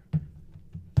an hour.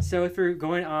 So if you're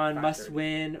going on 5:30. must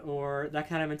win or that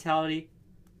kind of mentality,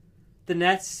 The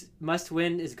Nets must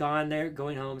win is gone. They're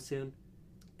going home soon.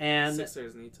 And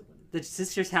Sixers need to win. the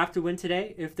Sixers have to win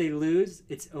today. If they lose,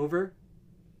 it's over.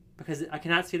 Because I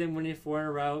cannot see them winning 4 in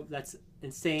a row. That's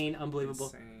insane, unbelievable.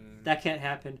 Insane. That can't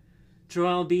happen.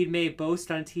 Joel Embiid may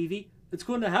boast on TV. It's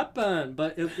going to happen,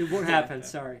 but it won't happen.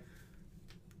 Sorry.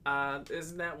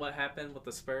 Isn't that what happened with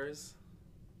the Spurs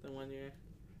the 1 year?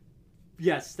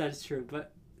 Yes, that is true.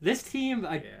 But this team,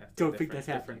 I don't think that's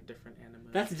happening. Different animal.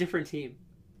 That's a different team.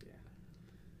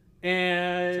 Yeah.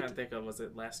 And I'm trying to think of, was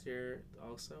it last year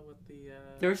also with the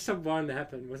there was some one that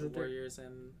happened, wasn't there? Warriors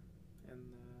and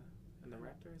the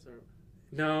Raptors, or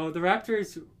no, the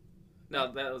Raptors.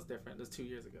 no, that was different. It was 2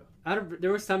 years ago.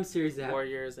 There was some series that happened.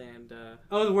 Warriors and the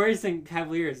Warriors and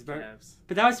Cavaliers, Cavs.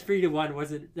 but that was 3-1,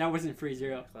 wasn't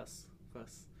 3-0?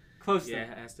 Close. Yeah,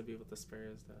 though. it has to be with the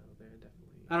Spurs though. They're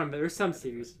definitely. I don't know. There's some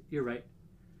series. You're right.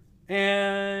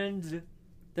 And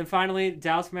then finally,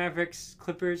 Dallas Mavericks,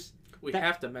 Clippers. We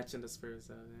have to mention the Spurs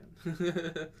though,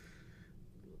 man.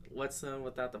 What's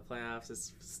without the playoffs?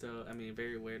 It's still, I mean,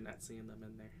 very weird not seeing them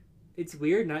in there. It's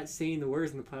weird not seeing the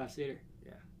Warriors in the playoffs either.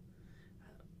 Yeah.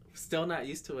 Still not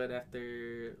used to it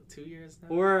after 2 years now.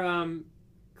 Or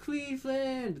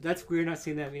Cleveland. That's weird not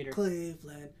seeing them either.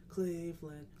 Cleveland,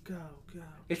 go.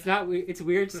 It's not. It's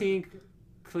weird seeing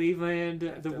Cleveland.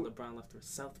 After LeBron left for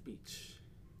South Beach.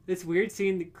 It's weird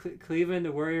seeing the Cleveland,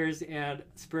 the Warriors, and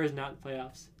Spurs not in the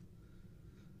playoffs.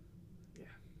 Yeah.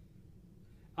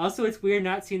 Also, it's weird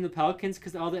not seeing the Pelicans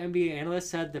because all the NBA analysts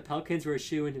said the Pelicans were a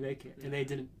shoo-in to make it, and they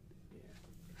didn't.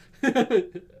 Yeah.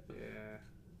 Yeah.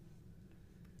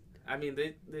 I mean,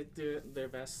 they do their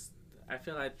best. I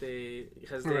feel like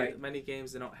because many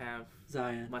games they don't have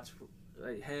Zion much,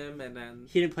 like him, and then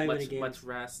he didn't play many games. Much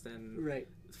rest, and right.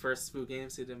 The first few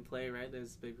games he didn't play. Right,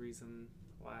 there's a big reason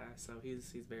why. So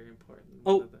he's very important.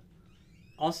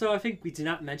 Also, I think we did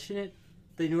not mention it.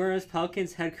 The New Orleans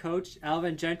Pelicans head coach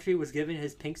Alvin Gentry was given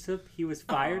his pink slip. He was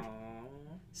fired. Aww.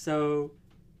 So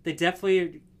they definitely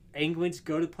are angling to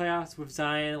go to the playoffs with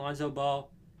Zion, Lonzo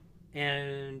Ball,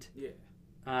 and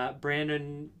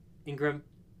Brandon Ingram.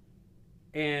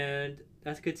 And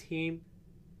that's a good team.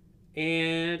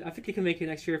 And I think they can make it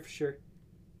next year for sure.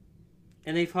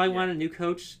 And they probably want a new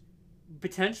coach.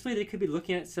 Potentially, they could be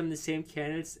looking at some of the same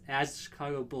candidates as the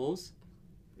Chicago Bulls.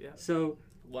 Yeah. So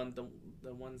the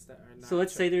ones that are not. So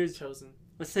let's say there's chosen.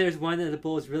 Let's say there's one that the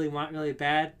Bulls really want really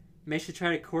bad. They should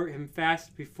try to court him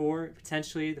fast before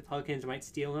potentially the Pelicans might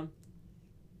steal him.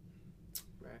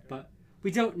 Right. But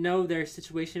we don't know their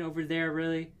situation over there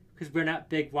really because we're not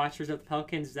big watchers of the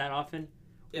Pelicans that often.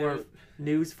 Yeah, or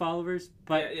news followers,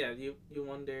 but you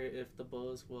wonder if the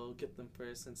Bulls will get them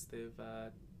first since they've,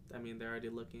 I mean, they're already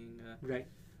looking, right,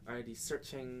 already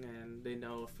searching, and they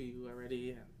know a few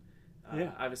already.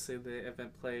 And, obviously, they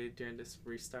haven't played during this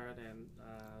restart and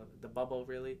the bubble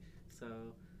really,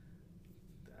 so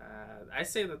I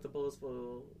say that the Bulls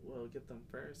will get them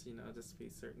first, just to be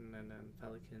certain, and then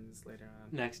Pelicans later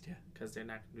on next year because they're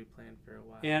not going to be playing for a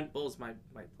while. And Bulls might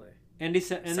play. And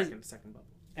second bubble.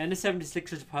 And the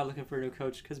 76ers are probably looking for a new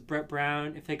coach because Brett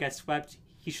Brown, if they get swept,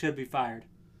 he should be fired.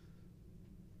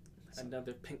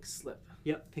 Another pink slip.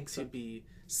 Yep, pink slip. To be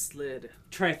slid.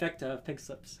 Trifecta of pink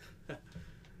slips.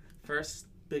 First,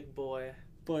 Big Boy.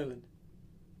 Boylan.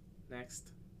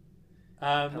 Next,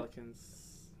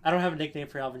 Pelicans. I don't have a nickname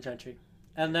for Alvin Gentry.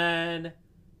 And then...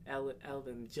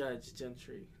 Alvin Judge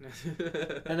Gentry.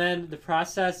 And then the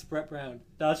process, Brett Brown.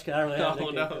 No, I don't really have a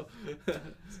nickname. No.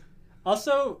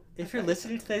 Also, if you're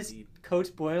listening to this,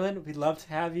 Coach Boylan, we'd love to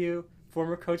have you.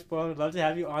 Former Coach Boylan, we'd love to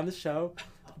have you on the show.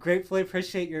 Gratefully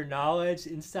appreciate your knowledge,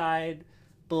 inside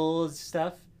Bulls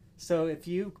stuff. So if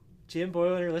you, Jim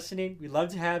Boylan, are listening, we'd love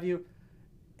to have you.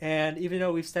 And even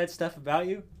though we've said stuff about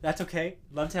you, that's okay.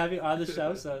 Love to have you on the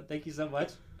show, so thank you so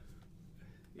much.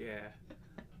 Yeah.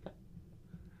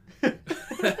 That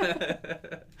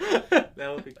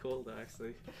would be cool, though,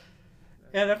 actually.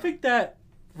 And I think that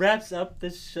wraps up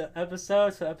this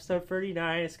episode. So episode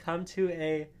 39 has come to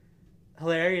a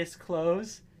hilarious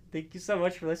close. Thank you so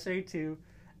much for listening to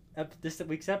this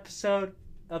week's episode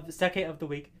of the second of the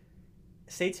week.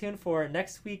 Stay tuned for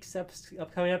next week's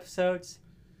upcoming episodes.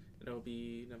 It'll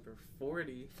be number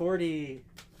 40. $40.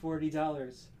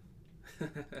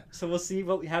 So we'll see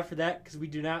what we have for that because we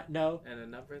do not know. And a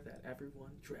number that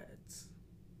everyone dreads.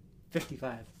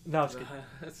 55. No, I'm just kidding.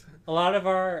 A lot of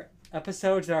our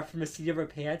episodes are from the seat of our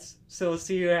pants, so we'll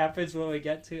see what happens when we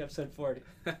get to episode 40.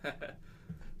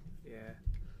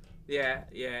 Yeah,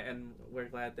 and we're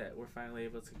glad that we're finally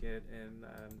able to get in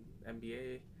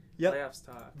NBA playoffs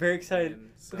talk. Very excited.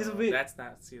 So because that's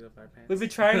not seat of our pants. We've been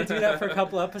trying to do that for a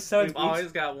couple episodes. We've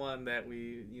always got one that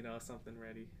we, something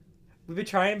ready. we've been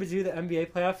trying to do the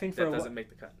NBA playoff thing That doesn't make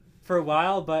the cut. for a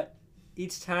while, but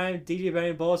each time DJ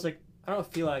Benny Bull was like, I don't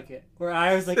feel like it. Or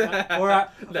I was like, or I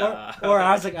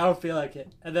was like, I don't feel like it,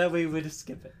 and then we would just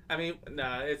skip it. I mean,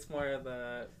 no, it's more of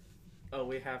the,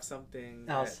 we have something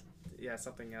Else.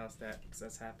 Something else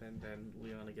that's happened, and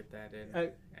we want to get that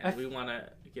in, and we want to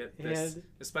get this,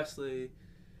 especially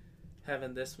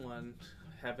having this one,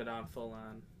 have it on full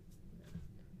on,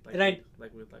 like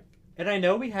we'd like. And I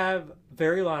know we have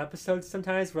very long episodes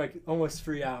sometimes, we're like almost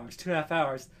 3 hours, 2.5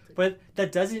 hours. But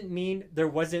that doesn't mean there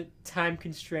wasn't time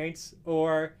constraints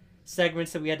or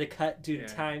segments that we had to cut due to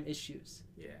time issues.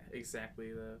 Yeah,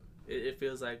 exactly. It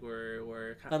feels like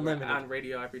we're Unlimited. on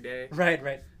radio every day.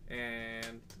 Right.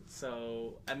 And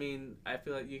so, I mean, I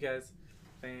feel like you guys,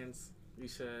 fans, you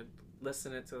should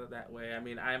listen it to it that way. I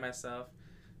mean, I myself,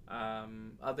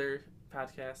 other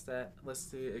podcasts that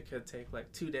listen to it could take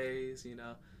like 2 days,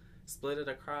 split it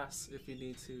across if you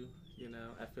need to,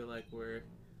 I feel like we're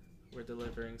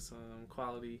delivering some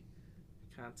quality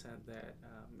content that,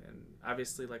 and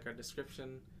obviously like our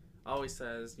description always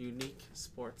says unique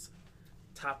sports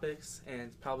topics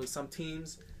and probably some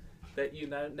teams that you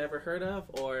never heard of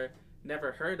or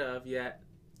never heard of yet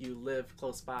you live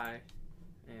close by,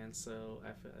 and so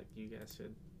I feel like you guys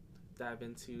should dive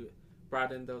into,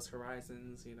 broaden those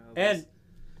horizons, And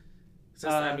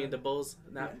I mean, the Bulls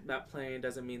not playing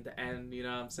doesn't mean the end, you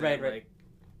know what I'm saying? Right. Like,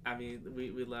 I mean,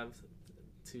 we love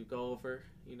to go over,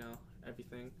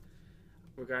 everything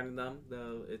regarding them,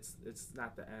 though it's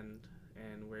not the end,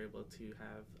 and we're able to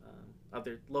have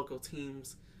other local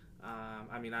teams.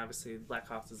 I mean, obviously,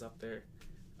 Blackhawks is up there.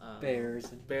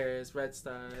 Bears, Red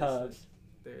Stars, Cubs.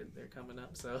 They're coming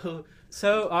up.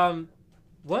 So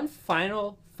one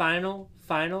final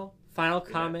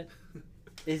comment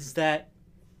is that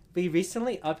we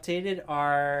recently updated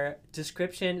our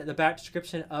description, the back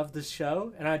description of the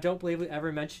show, and I don't believe we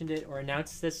ever mentioned it or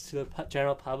announced this to the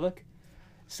general public.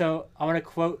 So I want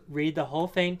to read the whole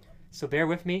thing, so bear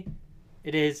with me.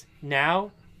 It is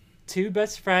now 2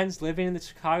 best friends living in the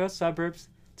Chicago suburbs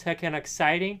take on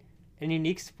exciting and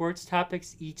unique sports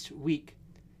topics each week.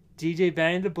 DJ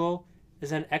Benny the Bull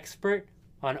is an expert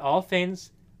on all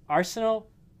things Arsenal,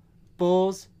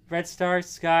 Bulls, Red Stars,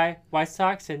 Sky, White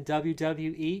Sox, and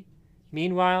WWE.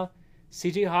 Meanwhile,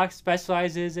 CJ Hawk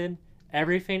specializes in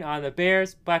everything on the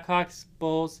Bears, Blackhawks,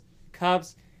 Bulls,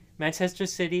 Cubs, Manchester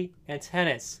City, and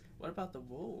tennis. What about the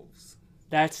Wolves?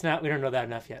 We don't know that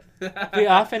enough yet. We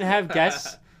often have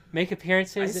guests make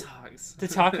appearances to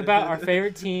talk about our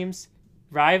favorite teams,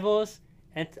 rivals,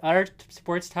 and other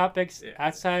sports topics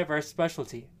outside of our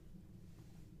specialty.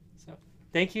 So,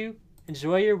 thank you.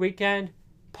 Enjoy your weekend.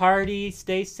 Party,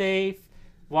 stay safe,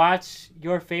 watch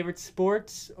your favorite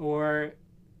sports or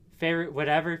favorite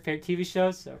TV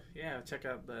shows. So check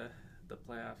out the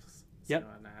playoffs. Yep. So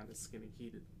now it's getting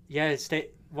heated. Yeah,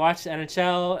 watch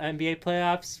NHL, NBA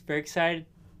playoffs. Very excited.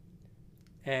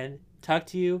 And talk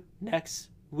to you next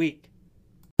week.